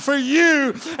garden for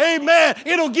you. Amen.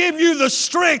 It'll give you the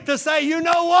strength to say, you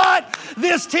know what?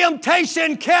 This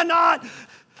temptation cannot.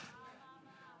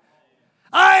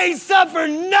 I ain't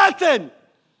suffered nothing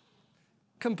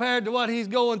compared to what he's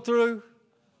going through.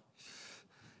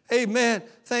 Amen.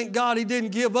 Thank God he didn't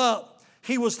give up.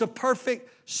 He was the perfect,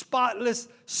 spotless,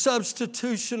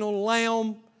 substitutional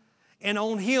lamb. And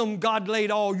on him, God laid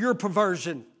all your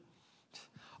perversion,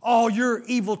 all your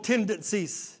evil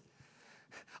tendencies,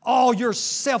 all your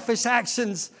selfish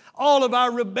actions, all of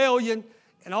our rebellion,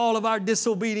 and all of our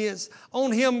disobedience.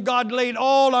 On him, God laid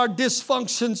all our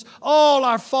dysfunctions, all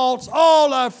our faults,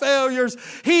 all our failures.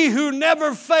 He who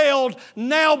never failed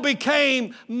now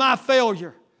became my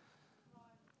failure.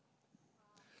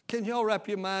 Can y'all wrap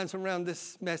your minds around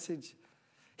this message?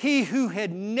 He who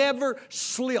had never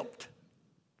slipped,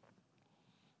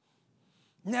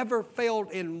 never failed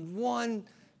in one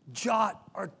jot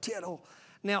or tittle.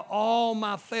 Now all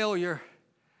my failure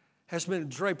has been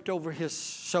draped over his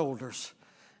shoulders,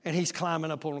 and he's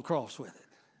climbing up on the cross with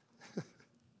it.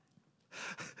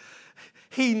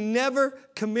 He never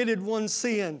committed one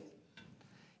sin.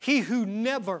 He who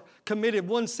never committed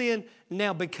one sin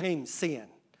now became sin.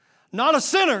 Not a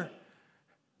sinner,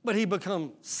 but he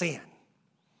became sin.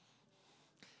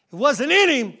 It wasn't in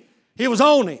him, it was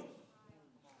on him.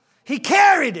 He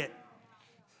carried it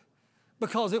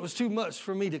because it was too much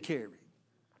for me to carry.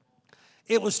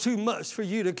 It was too much for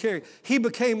you to carry. He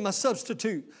became my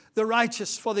substitute, the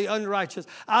righteous for the unrighteous.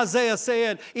 Isaiah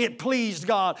said it pleased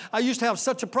God. I used to have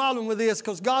such a problem with this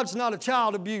because God's not a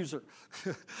child abuser.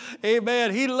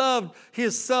 Amen. He loved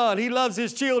his son. He loves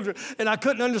his children. And I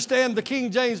couldn't understand the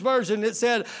King James Version. It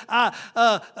said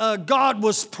God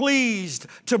was pleased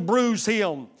to bruise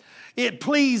him. It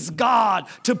pleased God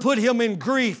to put him in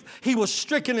grief. He was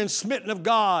stricken and smitten of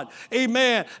God.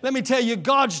 Amen. Let me tell you,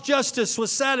 God's justice was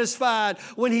satisfied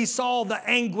when he saw the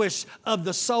anguish of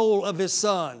the soul of his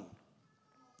son.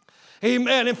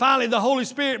 Amen. And finally, the Holy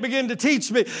Spirit began to teach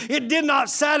me. It did not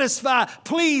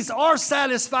please or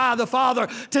satisfy the Father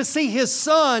to see his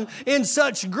son in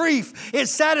such grief. It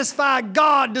satisfied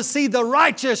God to see the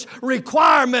righteous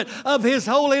requirement of his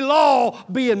holy law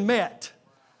being met.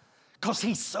 Because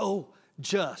he's so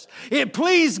just. It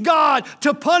pleased God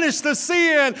to punish the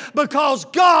sin because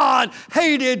God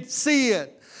hated sin.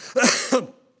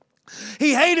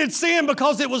 He hated sin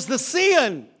because it was the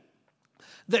sin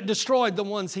that destroyed the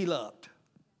ones he loved.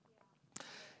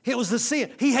 It was the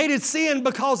sin. He hated sin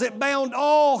because it bound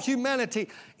all humanity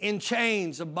in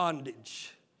chains of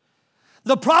bondage.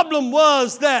 The problem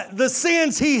was that the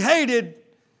sins he hated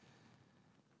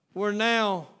were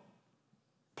now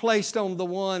placed on the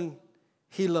one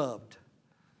he loved.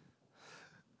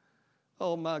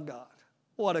 Oh my God,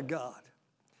 what a God.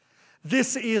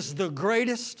 This is the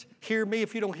greatest, hear me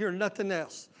if you don't hear nothing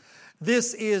else.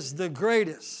 This is the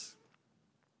greatest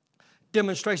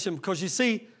demonstration because you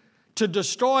see, to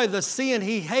destroy the sin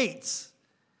he hates,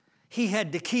 he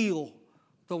had to kill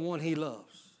the one he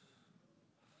loves.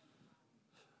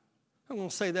 I'm going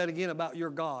to say that again about your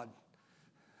God.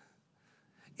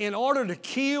 In order to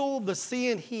kill the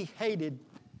sin he hated,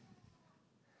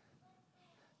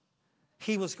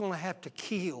 he was going to have to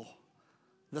kill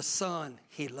the son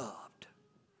he loved.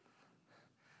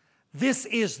 This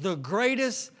is the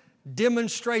greatest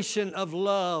demonstration of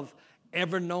love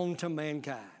ever known to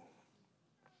mankind.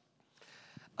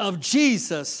 Of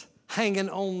Jesus hanging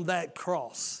on that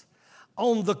cross.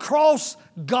 On the cross,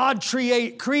 God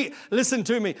listen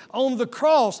to me. On the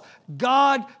cross,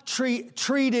 God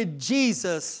treated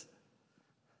Jesus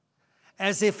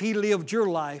as if he lived your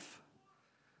life,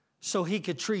 so he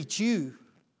could treat you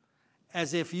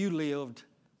as if you lived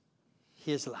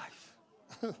his life.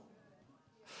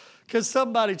 Can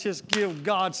somebody just give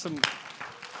God some...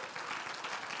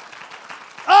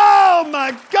 Oh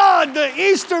my God, the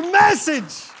Easter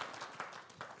message.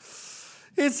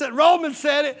 It's Romans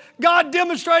said it. God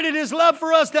demonstrated his love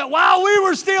for us that while we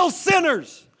were still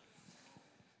sinners,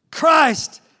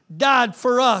 Christ died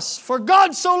for us. For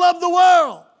God so loved the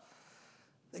world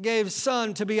that gave his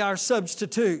son to be our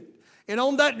substitute. And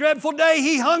on that dreadful day,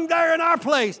 he hung there in our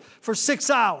place for 6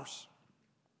 hours.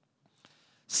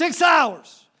 6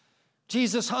 hours.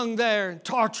 Jesus hung there in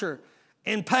torture,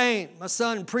 in pain. My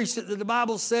son preached it that the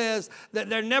Bible says that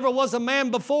there never was a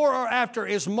man before or after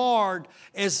as marred,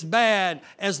 as bad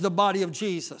as the body of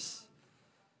Jesus.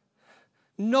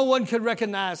 No one could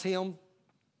recognize him.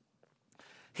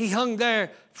 He hung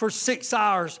there for 6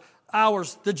 hours,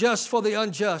 the just for the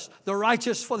unjust, the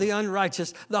righteous for the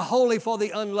unrighteous, the holy for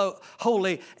the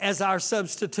unholy as our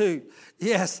substitute.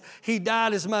 Yes, he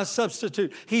died as my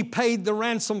substitute. He paid the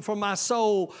ransom for my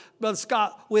soul, Brother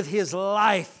Scott, with his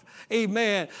life.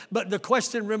 Amen. But the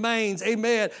question remains,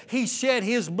 amen, he shed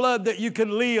his blood that you could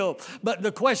live. But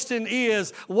the question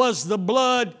is, was the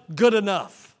blood good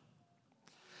enough?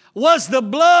 Was the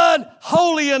blood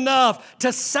holy enough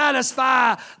to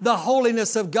satisfy the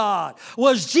holiness of God?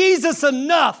 Was Jesus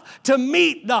enough to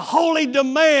meet the holy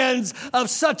demands of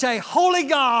such a holy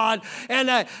God and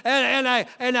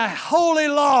a holy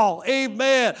law?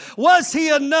 Amen. Was he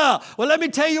enough? Well, let me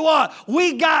tell you what.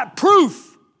 We got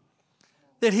proof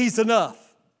that he's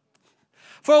enough.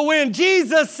 For when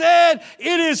Jesus said,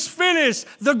 "It is finished,"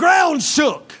 the ground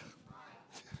shook.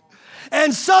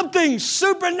 And something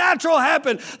supernatural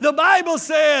happened. The Bible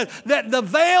says that the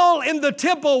veil in the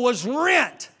temple was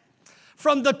rent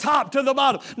from the top to the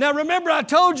bottom. Now remember I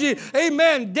told you,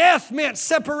 amen, death meant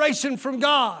separation from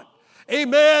God.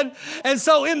 Amen. And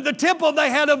so in the temple they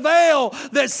had a veil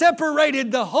that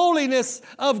separated the holiness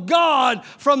of God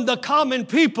from the common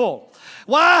people.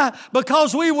 Why?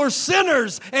 Because we were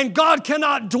sinners and God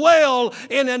cannot dwell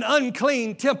in an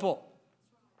unclean temple.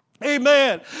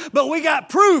 Amen. But we got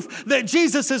proof that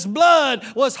Jesus' blood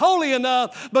was holy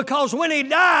enough because when He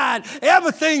died,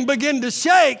 everything began to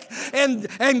shake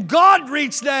and God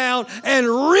reached down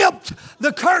and ripped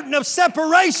the curtain of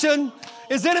separation.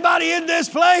 Is anybody in this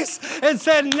place? And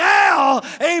said, now,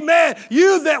 amen,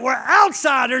 you that were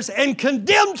outsiders and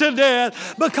condemned to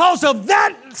death because of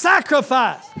that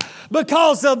sacrifice,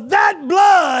 because of that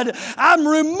blood, I'm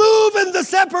removing the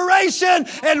separation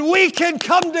and we can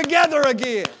come together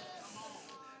again.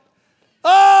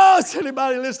 Oh, is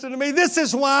anybody listening to me? This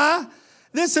is why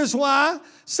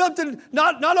something,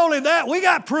 not only that, we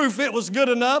got proof it was good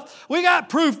enough. We got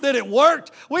proof that it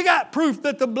worked. We got proof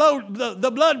that the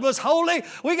blood was holy.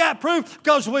 We got proof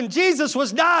because when Jesus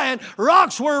was dying,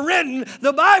 rocks were rent.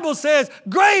 The Bible says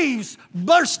graves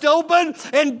burst open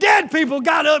and dead people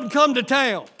got up and come to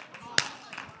town.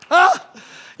 Huh?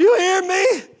 You hear me?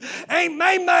 Aunt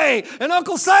May and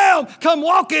Uncle Sam come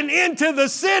walking into the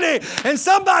city and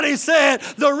somebody said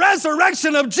the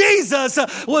resurrection of Jesus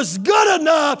was good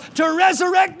enough to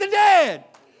resurrect the dead.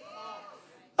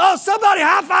 Oh, somebody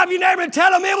high five your neighbor and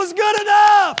tell him it was good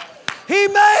enough. He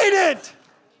made it.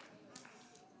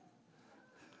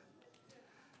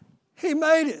 He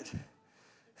made it.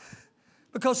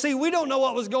 Because see, we don't know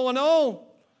what was going on.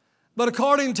 But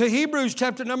according to Hebrews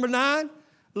chapter number 9,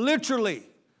 literally,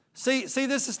 See,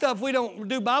 this is stuff we don't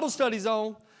do Bible studies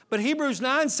on, but Hebrews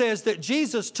 9 says that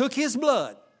Jesus took His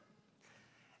blood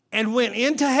and went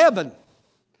into heaven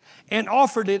and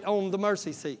offered it on the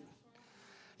mercy seat.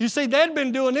 You see, they'd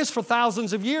been doing this for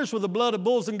thousands of years with the blood of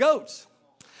bulls and goats.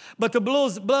 But the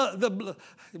blood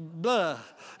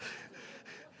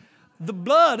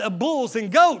of bulls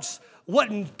and goats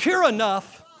wasn't pure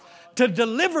enough to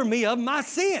deliver me of my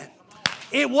sin.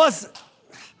 It was...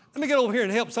 Let me get over here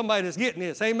and help somebody that's getting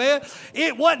this. Amen.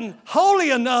 It wasn't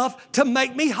holy enough to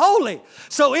make me holy.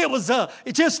 So it was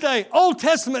just an Old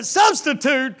Testament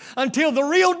substitute until the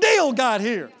real deal got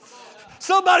here.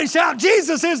 Somebody shout,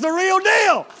 Jesus is the real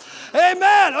deal.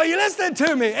 Amen. Are you listening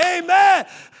to me? Amen.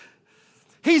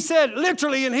 He said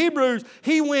literally in Hebrews,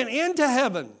 He went into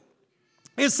heaven.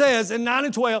 It says in 9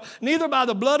 and 12, neither by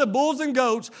the blood of bulls and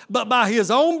goats, but by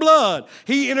His own blood,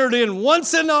 He entered in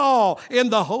once and all in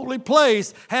the holy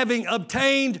place, having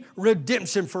obtained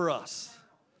redemption for us.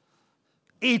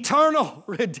 Eternal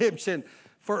redemption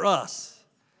for us.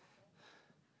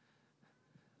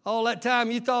 All that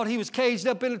time you thought He was caged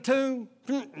up in a tomb?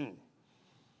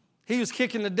 He was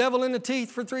kicking the devil in the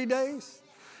teeth for 3 days.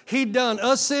 He'd done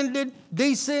ascended,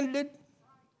 descended.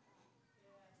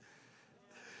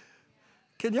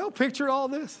 Can y'all picture all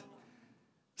this?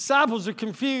 Disciples are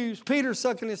confused. Peter's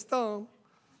sucking his thumb.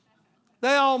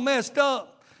 They all messed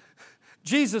up.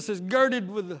 Jesus is girded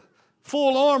with the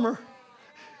full armor.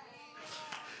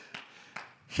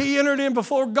 He entered in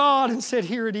before God and said,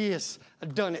 here it is.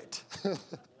 I've done it.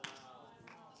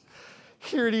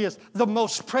 Here it is, the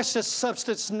most precious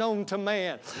substance known to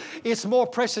man. It's more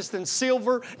precious than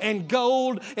silver and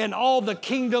gold and all the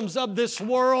kingdoms of this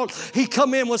world. He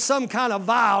come in with some kind of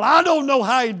vial. I don't know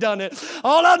how He done it.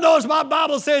 All I know is my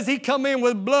Bible says He come in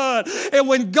with blood. And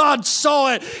when God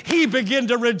saw it, He began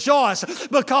to rejoice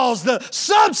because the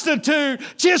substitute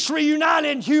just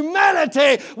reunited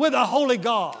humanity with a holy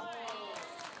God.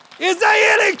 Is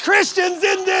there any Christians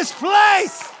in this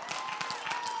place?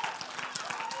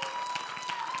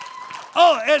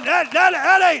 Oh, and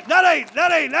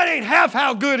that ain't half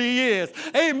how good He is.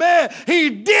 Amen. He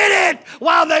did it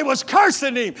while they was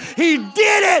cursing Him. He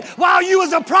did it while you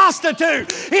was a prostitute.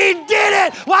 He did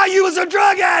it while you was a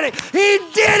drug addict. He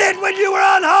did it when you were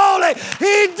unholy.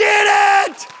 He did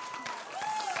it.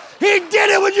 He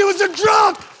did it when you was a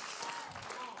drunk.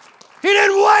 He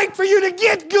didn't wait for you to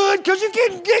get good because you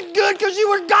couldn't get good because you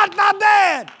were got by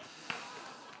bad.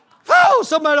 Oh,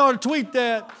 somebody ought to tweet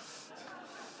that.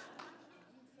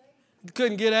 You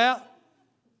couldn't get out.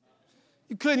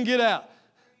 You couldn't get out.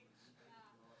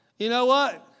 You know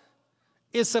what?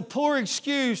 It's a poor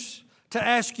excuse to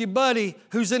ask your buddy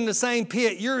who's in the same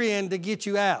pit you're in to get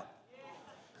you out.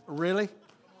 Really?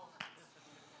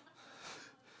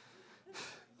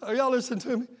 Are y'all listening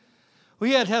to me?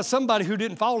 We had to have somebody who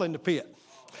didn't fall in the pit.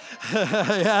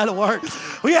 Yeah, that'll work.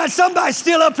 We had somebody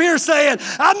still up here saying,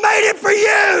 I made it for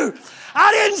you.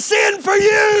 I didn't sin for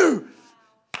you.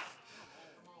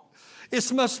 It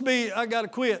must be, I got to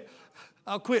quit.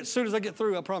 I'll quit as soon as I get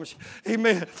through, I promise you.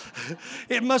 Amen.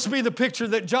 It must be the picture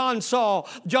that John saw.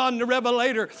 John the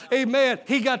Revelator, amen.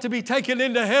 He got to be taken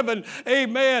into heaven,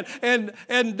 amen. And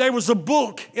there was a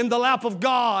book in the lap of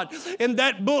God. And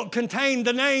that book contained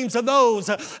the names of those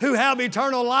who have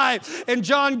eternal life. And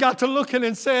John got to looking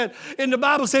and said, and the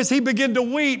Bible says he began to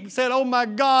weep, said, oh my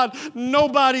God,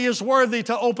 nobody is worthy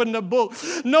to open the book.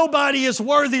 Nobody is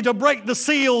worthy to break the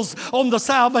seals on the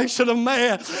salvation of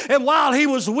man. And while he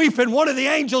was weeping, one of the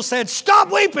angels said,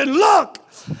 stop weeping, look,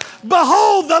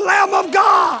 behold the Lamb of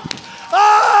God.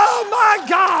 Oh my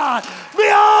God,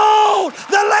 behold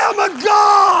the Lamb of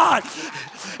God.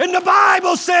 And the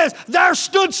Bible says there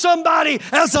stood somebody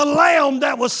as a lamb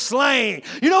that was slain.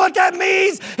 You know what that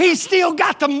means? He still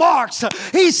got the marks.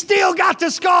 He still got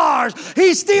the scars.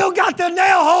 He still got the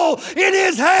nail hole in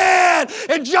his head.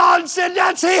 And John said,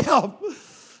 that's him.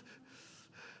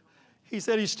 He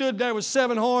said he stood there with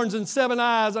 7 horns and 7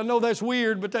 eyes. I know that's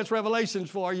weird, but that's Revelations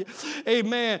for you.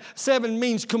 Amen. 7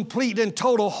 means complete and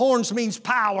total. Horns means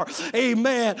power.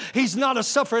 Amen. He's not a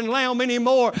suffering lamb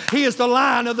anymore. He is the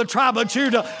Lion of the tribe of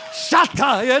Judah.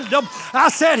 Shatta. I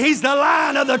said he's the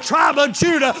Lion of the tribe of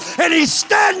Judah, and he's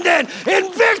standing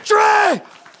in victory. I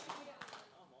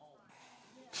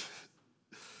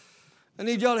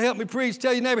need y'all to help me preach.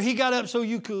 Tell your neighbor, he got up so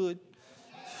you could.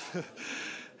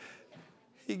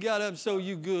 He got up so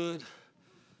you could,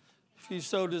 if you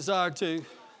so desire to.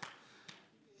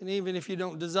 And even if you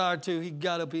don't desire to, he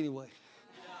got up anyway.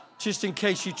 Just in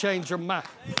case you change your mind.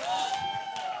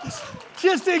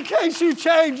 Just in case you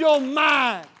change your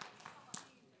mind.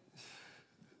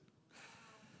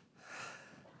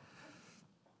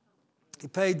 He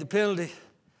paid the penalty.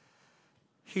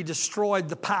 He destroyed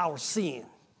the power of sin.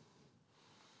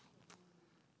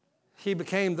 He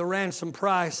became the ransom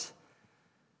price.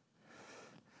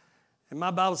 And my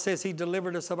Bible says he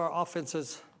delivered us of our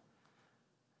offenses.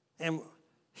 And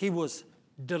he was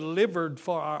delivered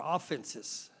for our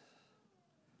offenses.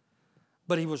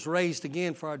 But he was raised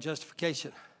again for our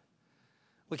justification.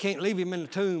 We can't leave him in the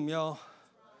tomb, y'all,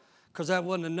 because that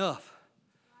wasn't enough.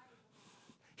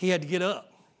 He had to get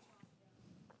up.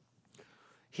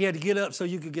 He had to get up so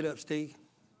you could get up, Steve.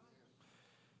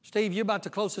 Steve, you're about the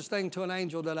closest thing to an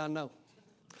angel that I know.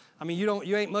 I mean,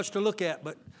 you ain't much to look at,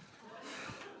 but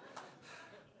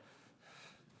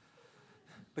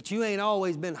you ain't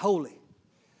always been holy.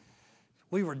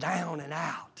 We were down and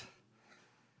out.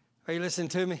 Are you listening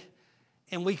to me?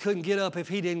 And we couldn't get up if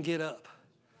he didn't get up.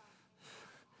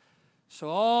 So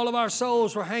all of our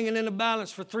souls were hanging in the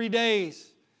balance for 3 days.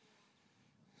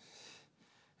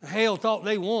 And hell thought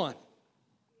they won.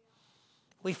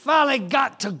 We finally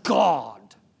got to God.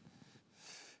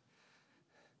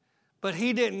 But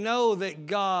he didn't know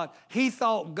that he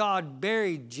thought God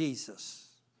buried Jesus.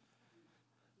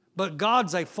 But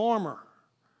God's a farmer.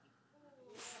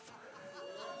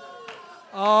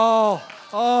 Oh.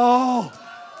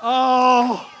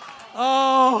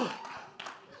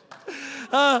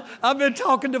 I've been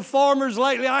talking to farmers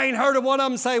lately. I ain't heard of one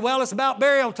of them say, well, it's about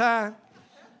burial time.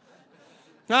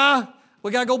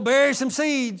 We got to go bury some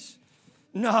seeds.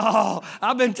 No,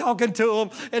 I've been talking to them,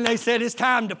 and they said it's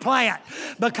time to plant,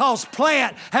 because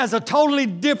plant has a totally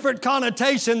different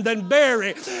connotation than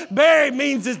bury. Bury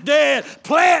means it's dead.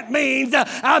 Plant means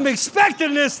I'm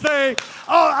expecting this thing.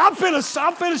 Oh, I'm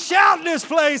finna shout in this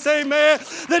place, amen.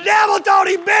 The devil thought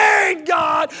he buried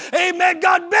God. Amen.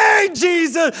 God buried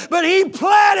Jesus, but he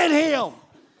planted him.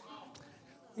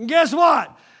 And guess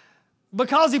what?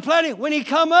 Because he planted, when he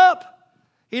come up,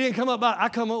 he didn't come up I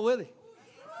come up with him.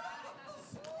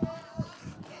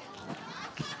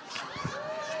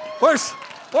 Where's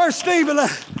Stephen?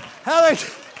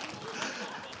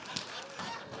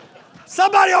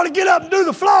 Somebody ought to get up and do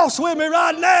the floss with me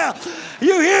right now.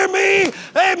 You hear me?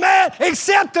 Amen.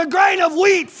 Except a grain of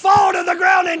wheat fall to the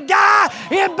ground and die,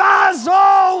 it buys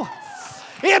alone.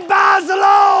 It buys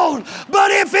alone.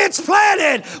 But if it's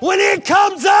planted, when it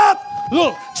comes up,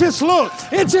 look,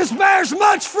 it just bears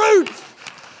much fruit.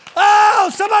 Oh,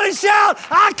 somebody shout,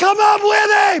 I come up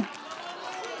with him.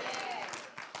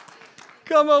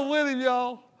 Come up with him,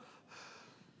 y'all.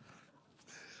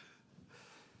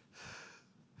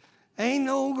 Ain't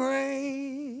no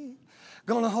grave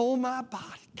gonna hold my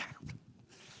body down.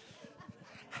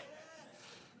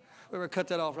 We're gonna cut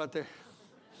that off right there.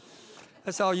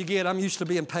 That's all you get. I'm used to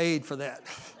being paid for that.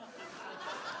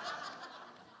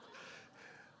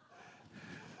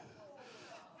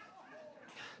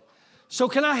 So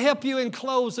can I help you in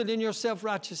closing in your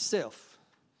self-righteous self?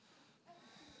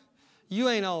 You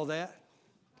ain't all that.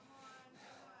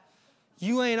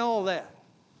 You ain't all that.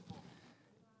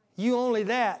 You only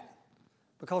that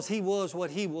because he was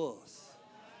what he was.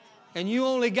 And you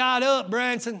only got up,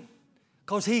 Branson,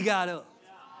 because he got up.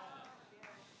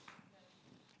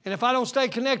 And if I don't stay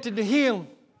connected to him,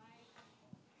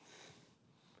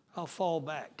 I'll fall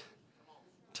back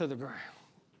to the ground.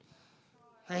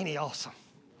 Ain't he awesome?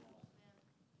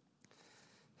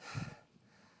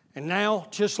 And now,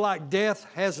 just like death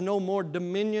has no more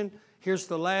dominion, here's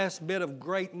the last bit of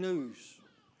great news.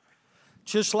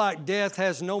 Just like death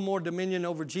has no more dominion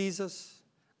over Jesus,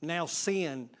 now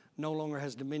sin no longer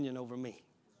has dominion over me.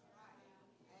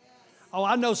 Oh,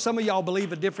 I know some of y'all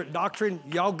believe a different doctrine.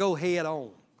 Y'all go head on.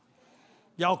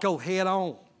 Y'all go head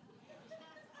on.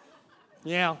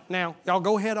 Yeah, now, y'all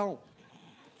go head on.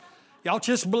 Y'all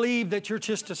just believe that you're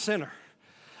just a sinner.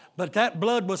 But that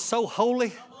blood was so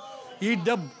holy,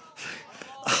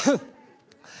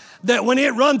 that when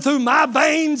it run through my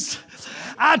veins,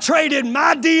 I traded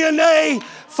my DNA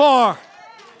for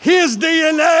his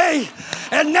DNA.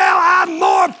 And now I'm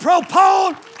more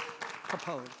proposed.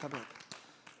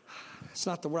 It's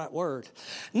not the right word.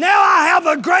 Now I have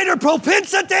a greater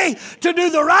propensity to do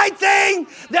the right thing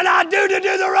than I do to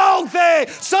do the wrong thing.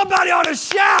 Somebody ought to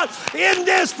shout in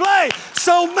this place.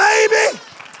 So maybe,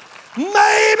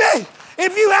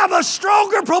 if you have a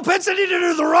stronger propensity to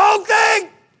do the wrong thing,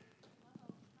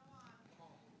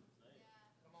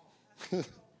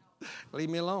 leave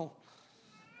me alone.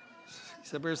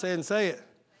 He's up here saying, say it.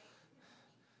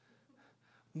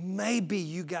 Maybe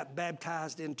you got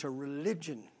baptized into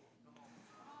religion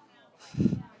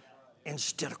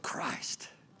instead of Christ.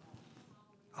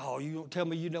 Oh, you don't tell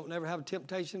me you don't never have a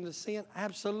temptation to sin?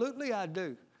 Absolutely I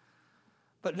do.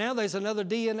 But now there's another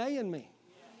DNA in me.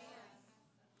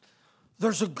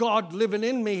 There's a God living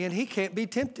in me and he can't be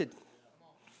tempted.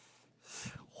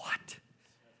 What?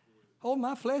 Oh,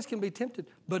 my flesh can be tempted,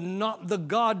 but not the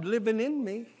God living in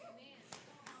me.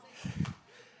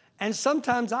 And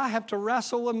sometimes I have to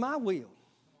wrestle with my will.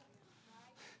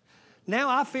 Now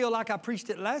I feel like I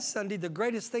preached it last Sunday. The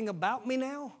greatest thing about me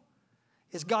now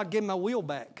is God gave my will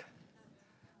back.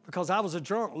 Because I was a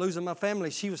drunk, losing my family.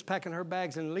 She was packing her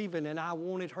bags and leaving, and I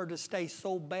wanted her to stay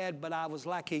so bad, but I was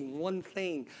lacking one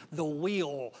thing, the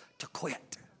will to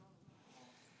quit.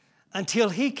 Until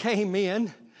he came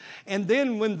in, and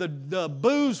then when the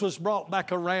booze was brought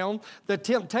back around, the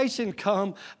temptation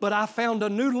come, but I found a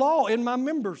new law in my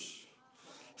members.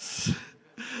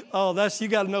 Oh, you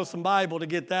got to know some Bible to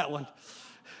get that one.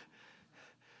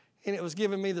 And it was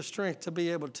giving me the strength to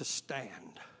be able to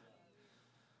stand.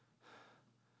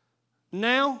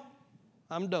 Now,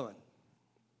 I'm done.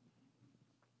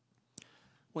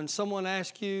 When someone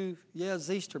asks you, yeah, it's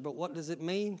Easter, but what does it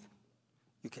mean?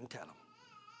 You can tell them.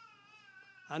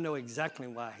 I know exactly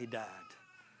why he died.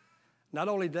 Not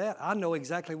only that, I know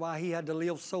exactly why he had to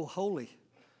live so holy.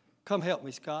 Come help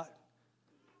me, Scott.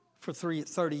 For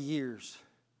 30 years.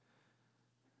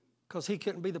 Because he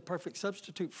couldn't be the perfect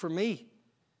substitute for me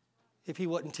if he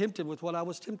wasn't tempted with what I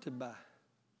was tempted by.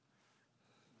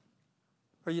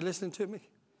 Are you listening to me?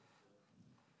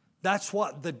 That's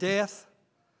what the death,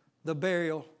 the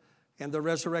burial, and the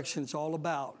resurrection is all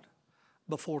about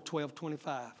before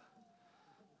 12:25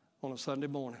 on a Sunday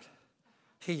morning.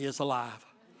 He is alive.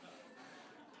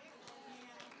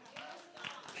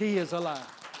 He is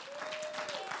alive.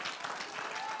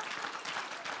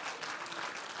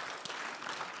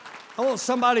 I want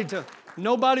somebody to,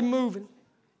 nobody moving.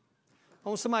 I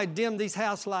want somebody to dim these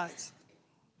house lights.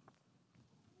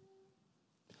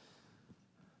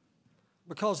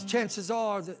 Because chances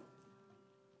are that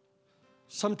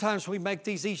sometimes we make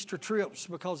these Easter trips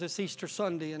because it's Easter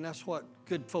Sunday and that's what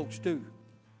good folks do.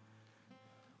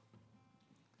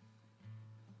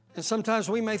 And sometimes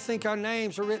we may think our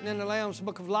names are written in the Lamb's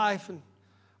Book of Life and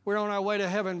we're on our way to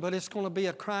heaven, but it's going to be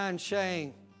a crying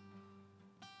shame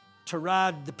to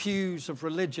ride the pews of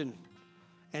religion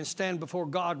and stand before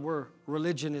God where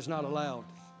religion is not allowed.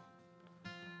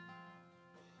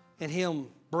 And Him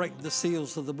break the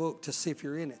seals of the book to see if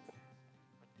you're in it.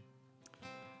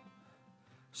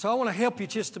 So I want to help you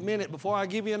just a minute before I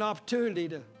give you an opportunity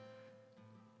to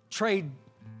trade.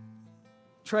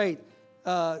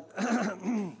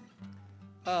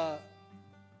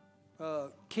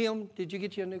 Kim, did you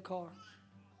get you a new car?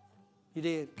 You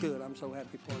did? Good. I'm so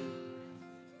happy for you.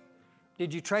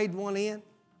 Did you trade one in?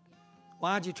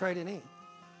 Why'd you trade it in?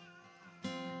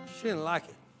 She didn't like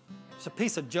it. It's a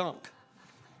piece of junk.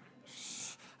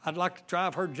 I'd like to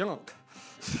drive her junk.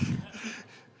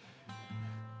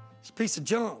 It's a piece of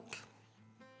junk.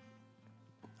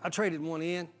 I traded one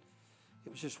in.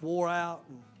 It was just wore out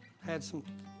and had some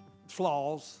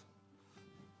flaws.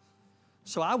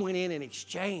 So I went in and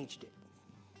exchanged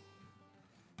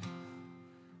it.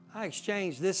 I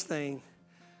exchanged this thing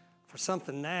for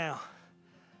something now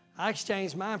I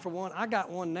exchanged mine for one. I got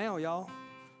one now, y'all,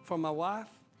 for my wife.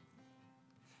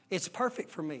 It's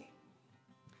perfect for me.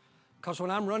 Because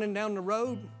when I'm running down the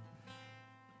road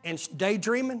and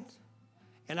daydreaming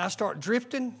and I start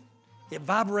drifting, it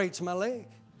vibrates my leg.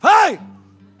 Hey!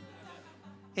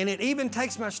 And it even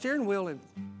takes my steering wheel and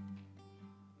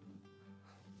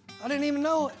I didn't even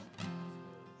know it.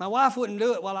 My wife wouldn't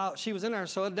do it while she was in there.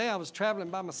 So a day I was traveling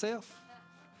by myself.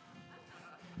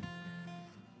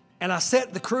 And I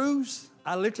set the cruise.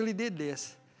 I literally did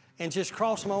this and just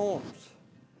crossed my arms.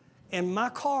 And my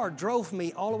car drove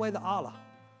me all the way to Allah.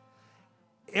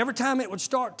 Every time it would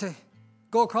start to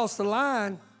go across the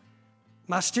line,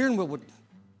 my steering wheel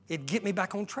it'd get me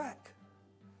back on track.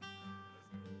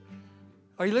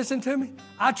 Are you listening to me?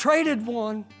 I traded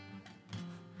one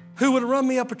who would have run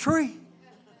me up a tree.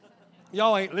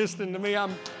 Y'all ain't listening to me.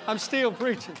 I'm still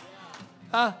preaching.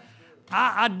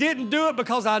 I didn't do it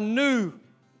because I knew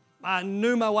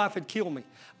my wife would kill me.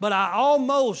 But I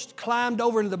almost climbed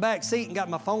over into the back seat and got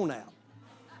my phone out.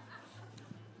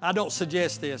 I don't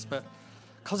suggest this, but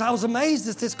because I was amazed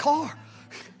at this car.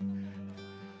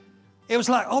 It was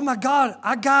like, oh my God,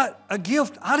 I got a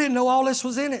gift. I didn't know all this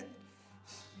was in it.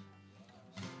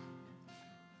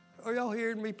 Are y'all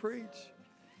hearing me preach?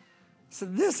 So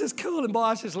this is cool. And boy,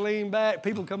 I just lean back.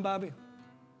 People come by me.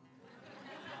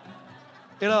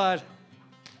 You know,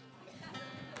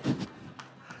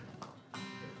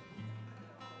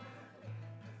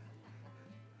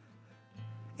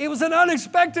 it was an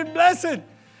unexpected blessing.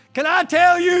 Can I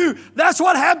tell you, that's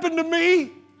what happened to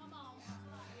me?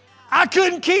 I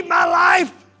couldn't keep my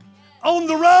life on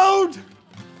the road.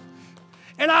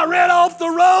 And I ran off the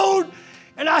road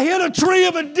and I hit a tree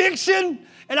of addiction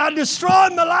and I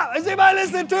destroyed my life. Is anybody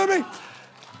listening to me?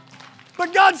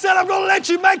 But God said, I'm going to let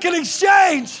you make an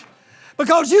exchange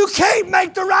because you can't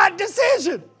make the right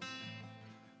decision.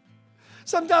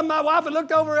 Sometimes my wife had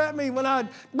looked over at me when I'd...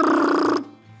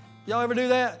 Y'all ever do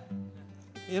that?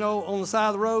 You know, on the side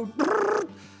of the road.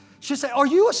 She'd say, are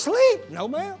you asleep? No,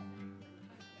 ma'am.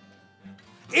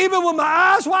 Even with my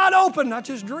eyes wide open, I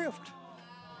just drift.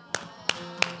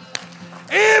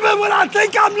 Even when I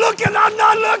think I'm looking, I'm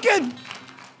not looking.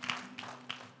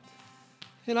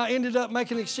 And I ended up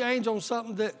making an exchange on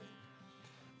something that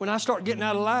when I start getting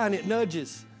out of line, it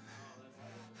nudges.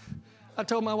 I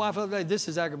told my wife the other day, this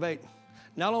is aggravating.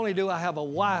 Not only do I have a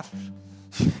wife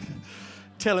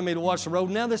telling me to watch the road,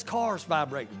 now this car's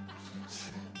vibrating.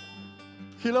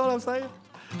 You know what I'm saying?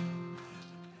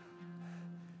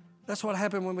 That's what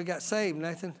happened when we got saved,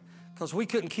 Nathan, because we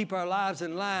couldn't keep our lives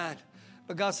in line.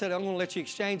 But God said, I'm going to let you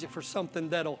exchange it for something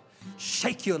that'll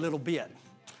shake you a little bit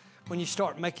when you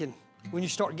start getting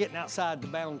outside the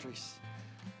boundaries.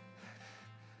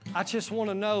 I just want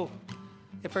to know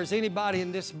if there's anybody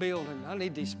in this building. I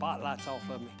need these spotlights off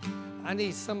of me. I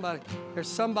need somebody. There's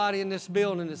somebody in this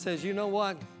building that says, you know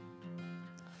what?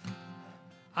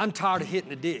 I'm tired of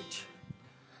hitting the ditch.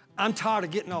 I'm tired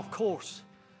of getting off course.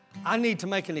 I need to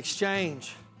make an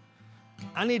exchange.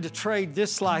 I need to trade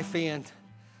this life in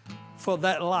for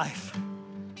that life.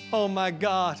 Oh my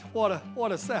God,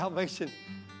 what a salvation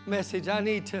message. I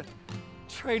need to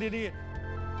trade it in.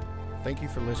 Thank you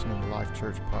for listening to Life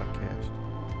Church Podcast.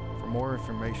 For more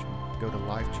information, go to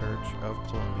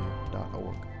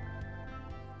lifechurchofcolumbia.org.